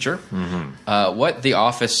Bad Teacher. Mm-hmm. What The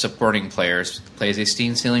Office supporting plays a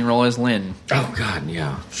steam-stealing role as Lynn? Oh, God,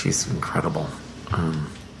 yeah. She's incredible.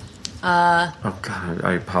 Oh, God,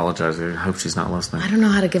 I apologize. I hope she's not listening. I don't know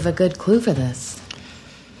how to give a good clue for this.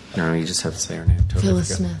 No, you just have to say her name. Totally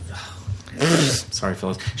Phyllis forgot. Smith. Sorry,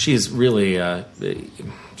 Phyllis. She's really,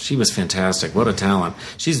 she was fantastic. What a talent.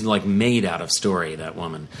 She's like made out of story, that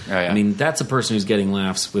woman. Oh, yeah. I mean, that's a person who's getting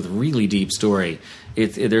laughs with really deep story.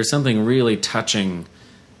 There's something really touching.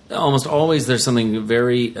 Almost always there's something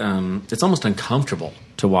very, it's almost uncomfortable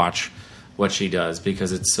to watch what she does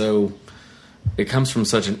because it's so, it comes from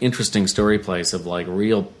such an interesting story place of like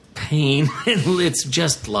real pain. And it's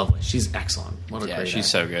just lovely. She's excellent. What a Yeah, great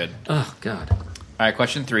she's actor. so good. Oh, God. All right,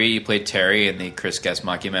 question 3. You played Terry in the Chris Guest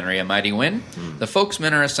mockumentary A Mighty Wind. The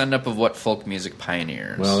Folksmen are a send-up of what folk music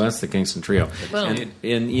pioneers? Well, that's the Kingston Trio. Boom.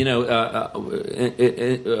 And you know,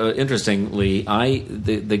 interestingly,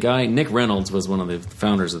 the guy Nick Reynolds was one of the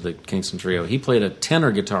founders of the Kingston Trio. He played a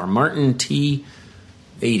tenor guitar, Martin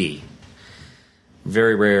T80,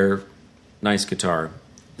 very rare, nice guitar.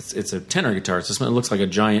 It's a tenor guitar. It looks like a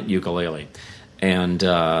giant ukulele, and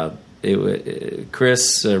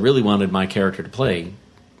Chris really wanted my character to play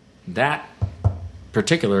that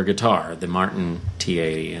particular guitar, the Martin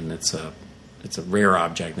T80, and it's a rare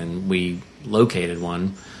object. And we located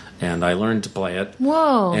one, and I learned to play it.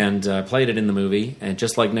 Whoa! And played it in the movie. And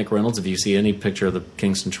just like Nick Reynolds, if you see any picture of the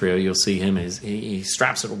Kingston Trio, you'll see him. He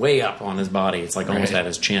straps it way up on his body. It's like almost at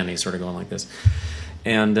his chin. He's sort of going like this.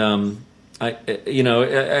 And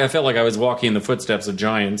I felt like I was walking in the footsteps of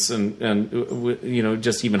giants, and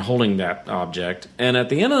just even holding that object. And at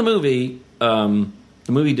the end of the movie,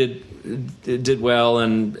 did well,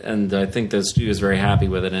 and I think the studio is very happy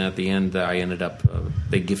with it. And at the end, I ended up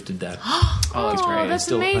they gifted that. Oh, that's great.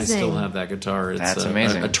 That's I amazing. still have that guitar. It's That's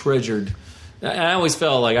amazing. a treasured I always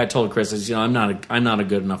felt like I told Chris, I'm not a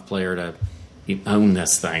good enough player to own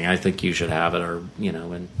this thing. I think you should have it, or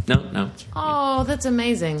and no. Oh, that's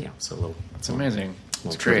amazing. Yeah, so It's amazing.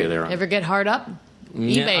 It's great there. Ever get hard up?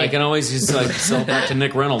 Yeah, eBay. I can always just sell it back to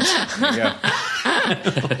Nick Reynolds. There you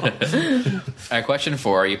go. Question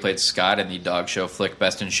 4. You played Scott in the dog show flick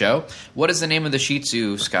Best in Show. What is the name of the Shih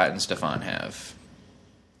Tzu Scott and Stefan have?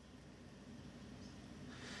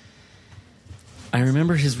 I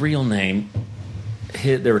remember his real name.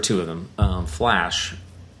 There were 2 of them. Flash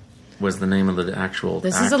was the name of the actual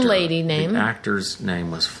This actor. is a lady name. The actor's name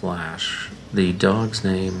was Flash. The dog's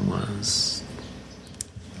name was...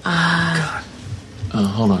 God.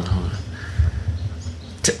 Hold on.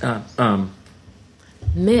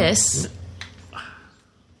 Miss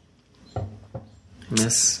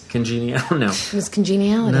Miss Congeniality? No. Miss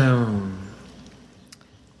Congeniality. No.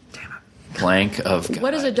 Blank of God.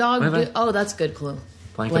 What does a dog Wait, do? wait. Oh, that's a good clue.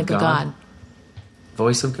 Blank Blank of of God? God.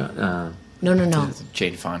 Voice of God? No. It's a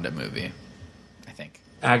Jane Fonda movie, I think.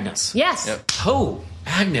 Agnes. Yes. Yep. Oh,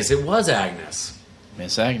 Agnes. It was Agnes.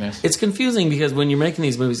 Miss Agnes. It's confusing because when you're making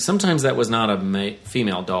these movies, sometimes that was not a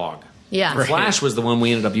female dog. Yeah. Right. Flash was the one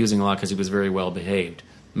we ended up using a lot because he was very well behaved.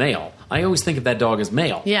 Male. I always think of that dog as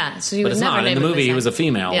male. Yeah. So you But would it's never not. name In the him movie, Miss he was a Agnes.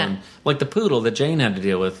 female. Yeah. And like the poodle that Jane had to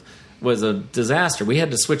deal with was a disaster. We had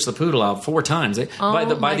to switch the poodle out 4 times. By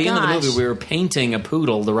the my end of the gosh. movie, we were painting a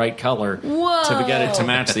poodle the right color to get it to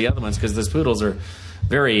match the other ones because those poodles are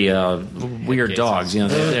very weird cases. dogs.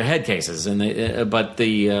 They're head cases, and but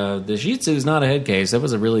the Shih Tzu is not a head case. That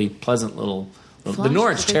was a really pleasant little. The Flash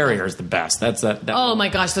Norwich is a good Terrier one. is the best. That's that. Oh my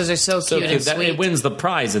gosh, those are so cute and That, sweet. it wins the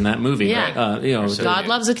prize in that movie. Yeah. Right? God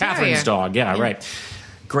loves a terrier. Catherine's dog. Yeah, right.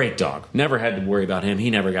 Great dog. Never had to worry about him. He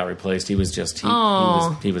never got replaced. He was just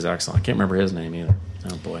he was excellent. I can't remember his name either.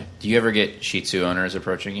 Oh boy. Do you ever get Shih Tzu owners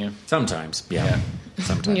approaching you? Sometimes, yeah.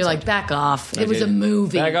 Sometimes. And you're like, back off. It was a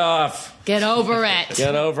movie. Back off. Get over it.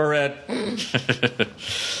 Get over it.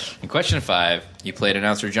 And question 5. You played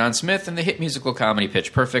announcer John Smith in the hit musical comedy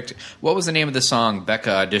Pitch Perfect. What was the name of the song Becca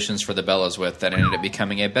auditions for the Bellas with that ended up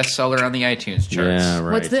becoming a bestseller on the iTunes charts? Yeah,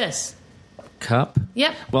 right. What's this? Cup?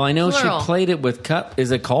 Yep. Well, I know Plural. she played it with Cup.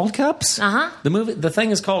 Is it called Cups? Uh-huh. The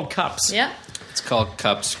thing is called Cups. Yep. It's called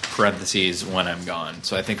Cups parentheses When I'm Gone.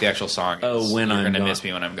 So I think the actual song is Oh, When You're I'm Gonna Gone. Miss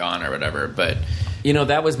Me When I'm Gone or whatever. But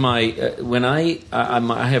That was my when I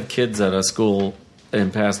have kids at a school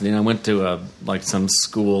in Pasadena. I went to some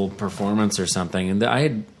school performance or something, and I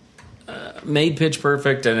had made Pitch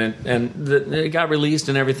Perfect, and it got released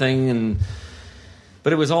and everything,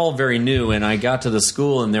 but it was all very new. And I got to the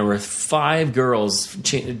school, and there were 5 girls,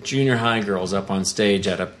 junior high girls, up on stage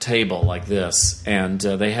at a table like this, and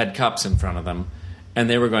they had cups in front of them, and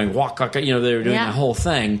they were going walk, walk. They were doing the whole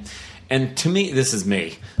thing. And to me, this is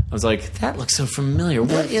me. I was like, that looks so familiar.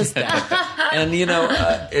 What is that? And,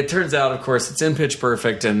 it turns out, of course, it's in Pitch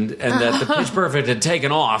Perfect, and that the Pitch Perfect had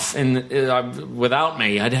taken off and without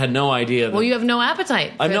me. I had no idea. Well, you have no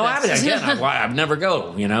appetite. I have for no this. appetite. Again, I'd never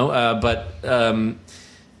go, but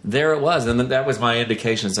there it was. And then that was my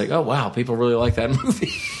indication. It's like, oh, wow, people really like that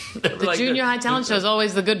movie. The junior high talent show is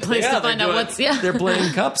always the good place to find out what's... They're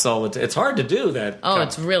playing cups all the time. It's hard to do that. Oh,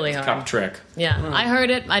 it's really hard. Cup trick. Yeah, I heard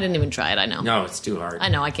it. I didn't even try it. I know. No, it's too hard. I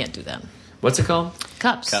know. I can't do that. What's it called?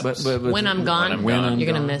 Cups. Cups. When I'm gone, When I'm you're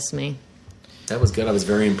going to gone. miss me. That was good. I was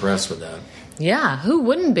very impressed with that. Yeah, who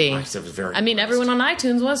wouldn't be? I was very I mean, impressed. everyone on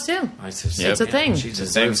iTunes was too. It's a thing. She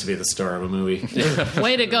deserves to be the star of a movie.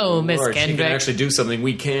 Way to go, Miss Lord, she can Kendrick. actually do something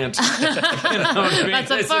we can't. You know what I mean?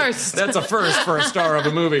 That's a first. That's a first for a star of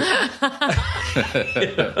a movie. It's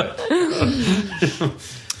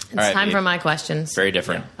right, time Dave. for my questions. very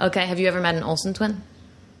different. Okay, have you ever met an Olsen twin?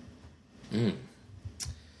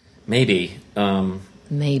 Maybe.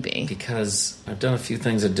 Maybe. Because I've done a few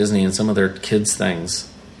things at Disney and some of their kids' things.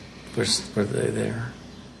 Were they there?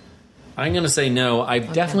 I'm going to say no.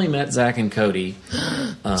 I've definitely met Zach and Cody.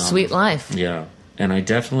 Sweet life. Yeah. And I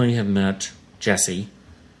definitely have met Jessie.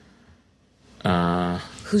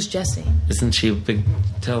 Who's Jesse? Isn't she a big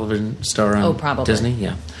television star on probably. Disney?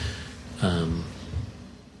 Yeah.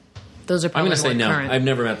 Those are I'm probably going to say more no. current. I've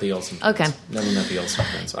never met the Olsen twins. Okay. Never met the Olsen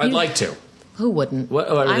twins. I'd like to. Who wouldn't? What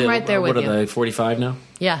are I'm they, right there with what you. are they, 45 now?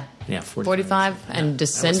 Yeah. Yeah, 45 and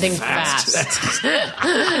descending fast.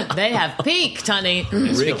 They have peaked, honey.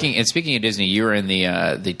 And speaking of Disney, you were in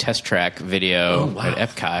the test track video at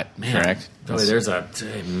Epcot, correct? Boy, there's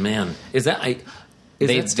man. Is that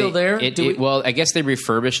still there? Well, I guess they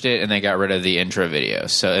refurbished it and they got rid of the intro video.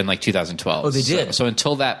 So in like 2012. Oh, they did? So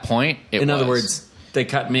until that point, In other words, they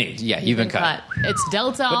cut me. Yeah, you've been cut. It's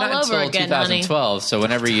Delta But all not over until again, 2012. So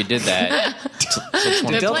whenever you did that,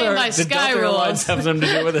 They're playing by Did Sky Delta Airlines rules. have something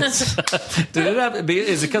to do with it? Did it have?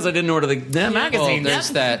 Is it because I didn't order the well, magazine?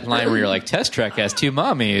 there's that line where you're like, Test Trek has 2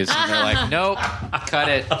 mommies. And they're like, nope, cut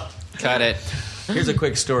it. Here's a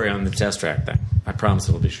quick story on the Test Track thing. I promise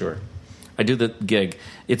it'll be short. I do the gig.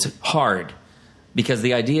 It's hard because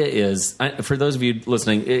the idea is, for those of you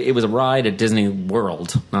listening, it was a ride at Disney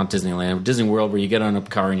World, not Disneyland, Disney World, where you get on a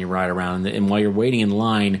car and you ride around, and while you're waiting in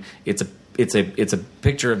line, it's a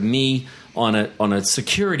picture of me on a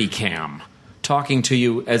security cam talking to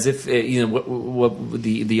you as if what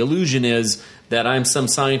the illusion is that I'm some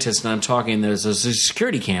scientist and I'm talking. And there's a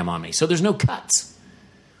security cam on me, so there's no cuts.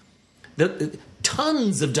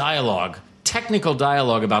 Tons of dialogue, technical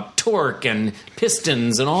dialogue about torque and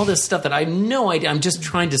pistons and all this stuff that I have no idea. I'm just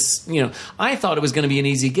trying to, I thought it was going to be an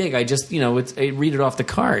easy gig. I just, I read it off the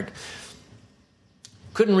card.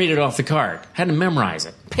 Couldn't read it off the card. Had to memorize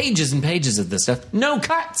it. Pages and pages of this stuff. No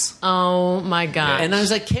cuts. Oh my god! And I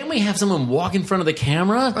was like, can't we have someone walk in front of the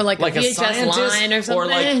camera, or like a VHS scientist, line or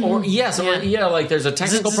something, like there's a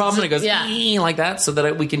technical problem and it goes yeah. like that, so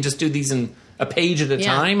that we can just do these in a page at a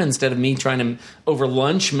time instead of me trying to over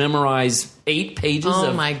lunch memorize 8 pages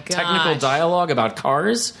of technical dialogue about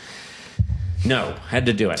cars. No, had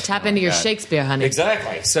to do it. Tap into your Shakespeare, honey.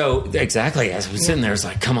 Exactly. So exactly, as I was sitting there, it's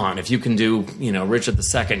like, come on, if you can do, Richard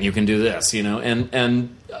II, you can do this,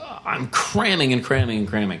 and I'm cramming and cramming and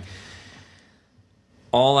cramming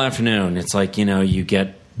all afternoon. It's like, you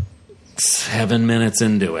get 7 minutes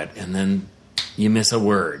into it, and then you miss a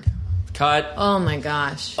word. Cut. Oh my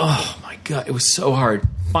gosh. Oh my God, it was so hard.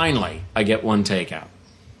 Finally, I get one take out.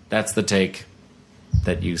 That's the take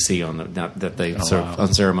that you see on that they sort of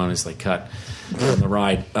unceremoniously cut on the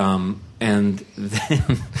ride, and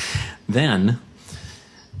then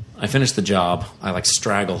I finish the job. I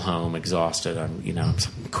straggle home, exhausted. I'm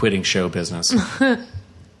quitting show business.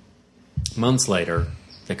 Months later,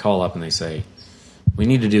 they call up and they say, "We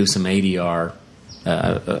need to do some ADR."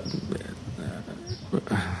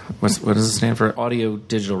 What does it stand for? Audio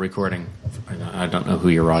digital recording. I don't know who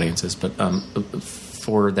your audience is, but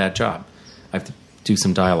for that job, I have to do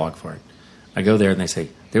some dialogue for it. I go there and they say,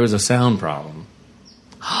 there was a sound problem.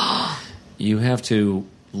 You have to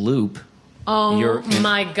loop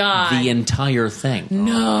my God. the entire thing.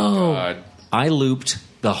 No. God. I looped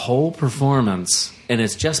the whole performance, and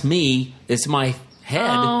it's just me. It's my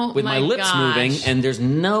head with my lips moving, and there's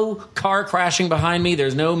no car crashing behind me.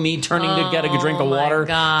 There's no me turning to get a drink of water.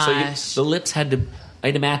 So the lips I had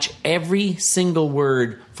to match every single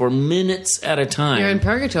word for minutes at a time. You're in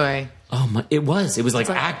purgatory. Oh my! It was like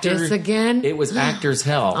actor. This again? It was actor's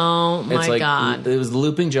hell. Oh my God! It was the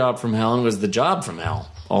looping job from hell, and it was the job from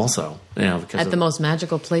hell also. Because at the most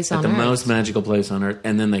magical place on earth. At the most magical place on earth,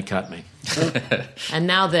 and then they cut me. And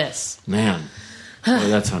now this. Man,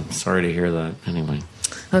 I'm sorry to hear that. Anyway.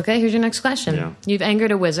 Okay, here's your next question. Yeah. You've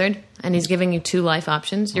angered a wizard, and he's giving you 2 life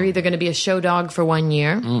options. You're either going to be a show dog for 1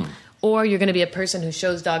 year, or you're going to be a person who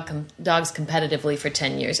shows dogs competitively for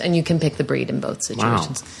 10 years, and you can pick the breed in both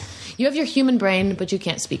situations. Wow. You have your human brain, but you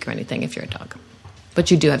can't speak or anything if you're a dog. But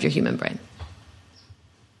you do have your human brain.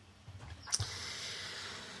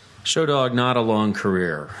 Show dog, not a long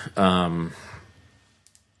career. But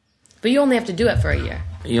you only have to do it for a year.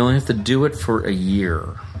 You only have to do it for a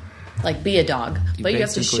year. Like be a dog. But you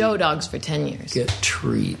have to show dogs for 10 years. Get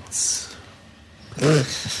treats.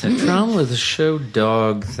 The problem with the show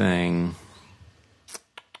dog thing...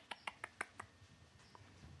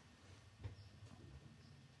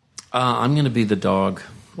 I'm going to be the dog.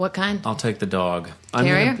 What kind? I'll take the dog.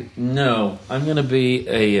 Terrier? No, I'm going to be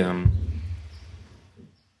a. I'm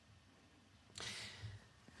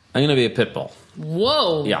going to be a pit bull.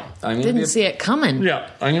 Whoa! Yeah, didn't see it coming. Yeah,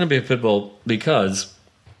 I'm going to be a pit bull because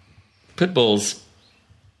pit bulls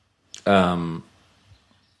have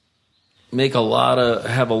a lot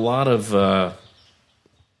of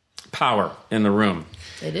power in the room.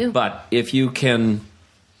 They do. But if you can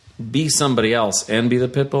be somebody else and be the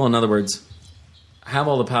pit bull, in other words, have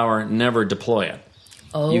all the power, never deploy it.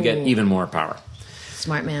 You get even more power.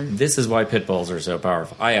 Smart man. This is why pit bulls are so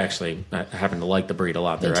powerful. I actually happen to like the breed a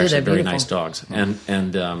lot. They're actually they're very beautiful. nice dogs,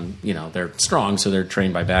 and they're strong, so they're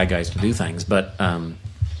trained by bad guys to do things. But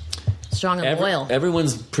strong and loyal.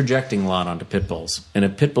 Everyone's projecting a lot onto pit bulls, and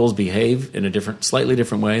if pit bulls behave in a slightly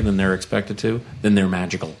different way than they're expected to, then they're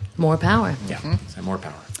magical. More power. Yeah, so more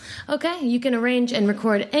power. Okay, you can arrange and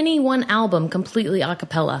record any one album completely a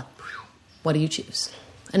cappella. What do you choose?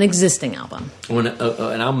 An existing album. An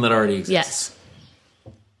album that already exists. Yes.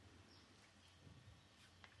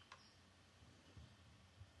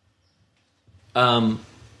 Well,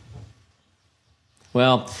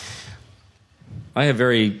 I have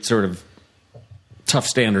very sort of tough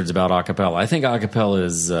standards about a cappella. I think a cappella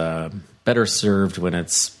is better served when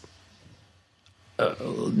it's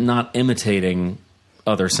not imitating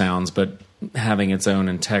other sounds, but having its own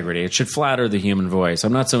integrity. It should flatter the human voice.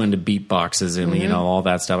 I'm not so into beatboxes and all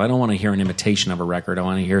that stuff. I don't want to hear an imitation of a record. I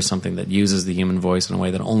want to hear something that uses the human voice in a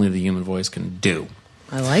way that only the human voice can do.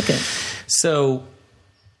 I like it. So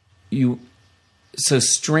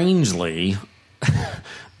strangely,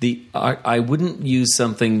 I wouldn't use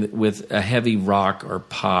something with a heavy rock or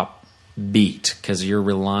pop beat because you're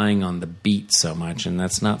relying on the beat so much, and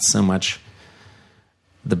that's not so much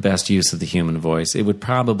the best use of the human voice. It would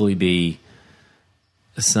probably be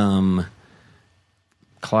some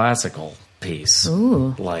classical piece.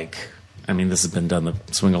 Ooh. This has been done. The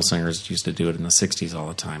Swingle singers used to do it in the 60s all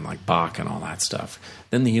the time, like Bach and all that stuff.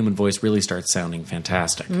 Then the human voice really starts sounding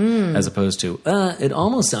fantastic, as opposed to, it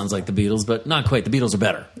almost sounds like the Beatles, but not quite. The Beatles are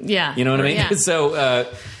better. Yeah. You know what I mean? Yeah. So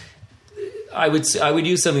I would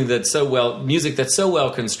use something that's music that's so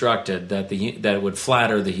well constructed that it would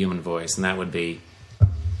flatter the human voice, and that would be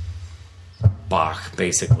Bach,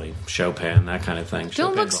 basically, Chopin, that kind of thing.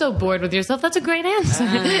 Don't look so bored with yourself. That's a great answer.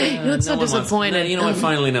 You look so disappointed. You know what?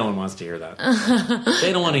 Finally, no one wants to hear that.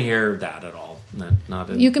 They don't want to hear that at all.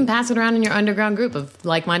 You can pass it around in your underground group of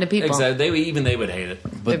like-minded people. Exactly. They would hate it.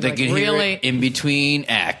 But they can hear it in between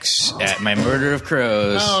acts at My Murder of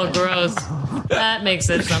Crows. Oh, gross. That makes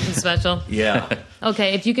it something special. Yeah.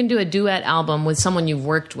 Okay, if you can do a duet album with someone you've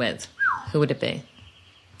worked with, who would it be?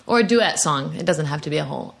 Or a duet song. It doesn't have to be a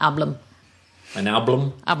whole album. An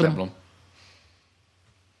album? Album.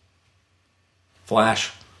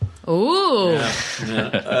 Flash. Ooh. Yeah.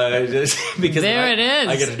 Because it is.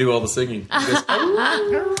 I get to do all the singing.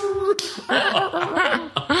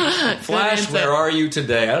 Flash, where are you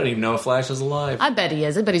today? I don't even know if Flash is alive. I bet he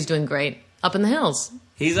is. I bet he's doing great. Up in the hills.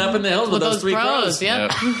 He's up in the hills with those three crows.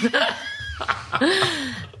 Yep.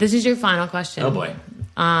 This is your final question. Oh, boy.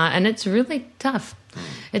 And it's really tough.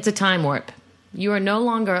 It's a time warp. You are no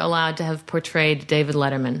longer allowed to have portrayed David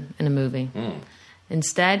Letterman in a movie.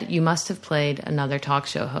 Instead, you must have played another talk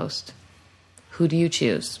show host. Who do you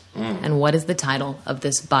choose? And what is the title of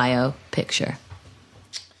this bio picture?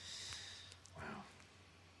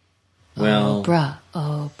 Well, Oprah.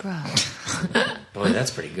 Boy,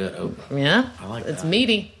 that's pretty good, Oprah. Yeah, I like it's that.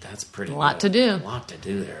 meaty. That's pretty. A lot good. to do. A lot to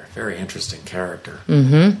do there. Very interesting character.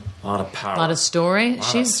 A lot of power. A lot of story.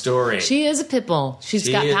 Story. She is a pit bull. She's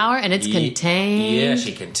got power, and it's contained. Yeah,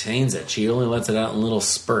 she contains it. She only lets it out in little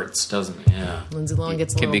spurts, doesn't it? Yeah. Lindsay Lohan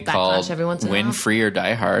gets a Can little be called backlash every once in a while. Win Free or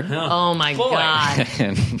Die Hard. Oh my Boy. God!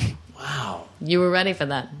 Wow. You were ready for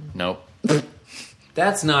that. Nope.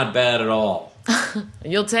 That's not bad at all.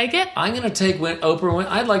 You'll take it? I'm going to take Oprah Winfrey.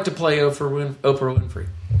 I'd like to play Oprah Winfrey.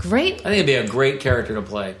 Great. I think it'd be a great character to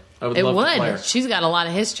play. I would love to play her. She's got a lot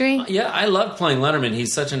of history. Yeah, I love playing Letterman.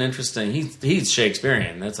 He's such an interesting... He's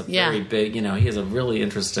Shakespearean. That's a very big... he is a really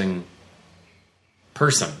interesting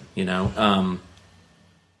person, and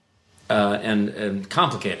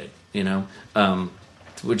complicated,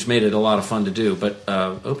 which made it a lot of fun to do. But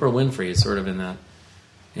Oprah Winfrey is sort of in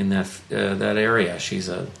that area. She's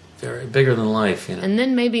a very bigger than life, And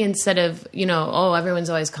then maybe instead of,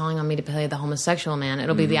 everyone's always calling on me to play the homosexual man,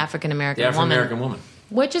 it'll be the African American woman. The African American woman.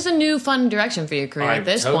 Which is a new fun direction for your career at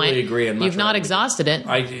this point. I totally agree. You've not exhausted it.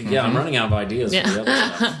 I'm running out of ideas for the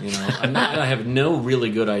other stuff. I have no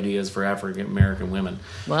really good ideas for African American women.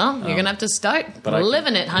 Well, you're going to have to start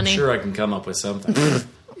living it, honey. I'm sure I can come up with something.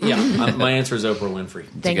 My answer is Oprah Winfrey.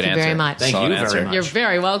 Thank you very much. Thank you very much. You're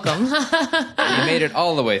very welcome. You made it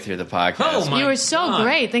all the way through the podcast. Oh, my You were so God.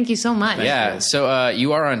 great. Thank you so much. Yeah, so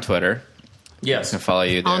you are on Twitter. Yes. I can follow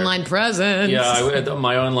you there. Online presence. Yeah,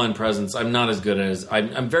 my online presence, I'm not as good as...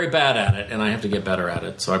 I'm very bad at it, and I have to get better at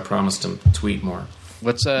it, so I promise to tweet more.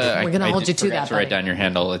 What's We're going to hold you to that, to write buddy. down your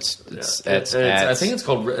handle. It's I think it's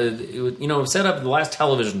called... set up the last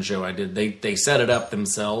television show I did. They set it up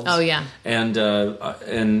themselves. Oh, yeah. And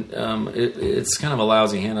it's kind of a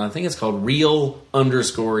lousy handle. I think it's called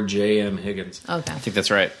real_JM Higgins. Okay. I think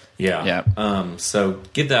that's right. Yeah. So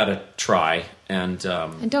give that a try. And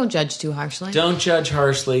don't judge too harshly. don't judge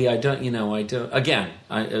harshly. I don't. Again,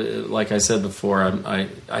 like I said before,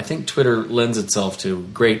 I think Twitter lends itself to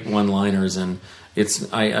great one-liners, and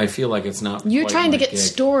I feel like it's not. You're quite trying to my get gig.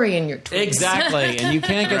 story in your tweets. Exactly, and you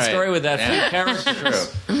can't get Right. story with that Yeah. character.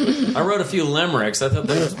 I wrote a few limericks. I thought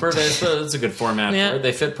that was perfect. That's a good format Yeah. for it.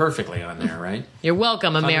 They fit perfectly on there, right? You're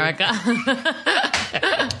welcome, America.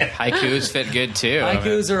 Haikus fit good too.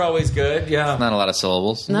 Haikus are always good. Yeah. Not a lot of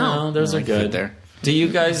syllables. No, those are Fit good. there. Do you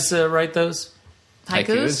guys write those?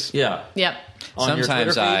 Haikus? Yeah. Yep. On your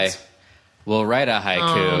Sometimes Twitter I feeds? will write a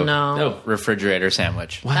haiku. Oh, no. No. Refrigerator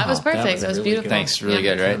sandwich. That was perfect. That was really beautiful. good. Thanks. Really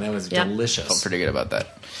Yeah. good, right? That was Yeah. delicious. Felt pretty good about that.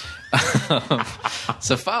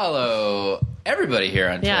 So follow everybody here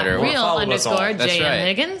on Yeah, Twitter. real follow us all. _ That's JM right.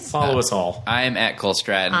 Higgins. Follow us all. I am at Cole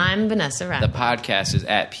Stratton. I'm Vanessa The Rapp. podcast is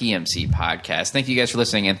at PMC Podcast. Thank you guys for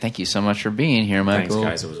listening, and thank you so much for being here, Thanks, Michael.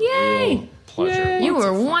 guys. It was a Yay. real pleasure. You Lots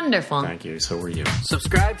were of fun. wonderful. Thank you. So were you.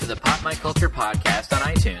 Subscribe to the Pop My Culture Podcast on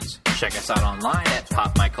iTunes. Check us out online at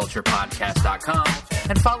popmyculturepodcast.com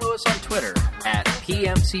and follow us on Twitter at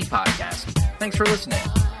PMC Podcast. Thanks for listening.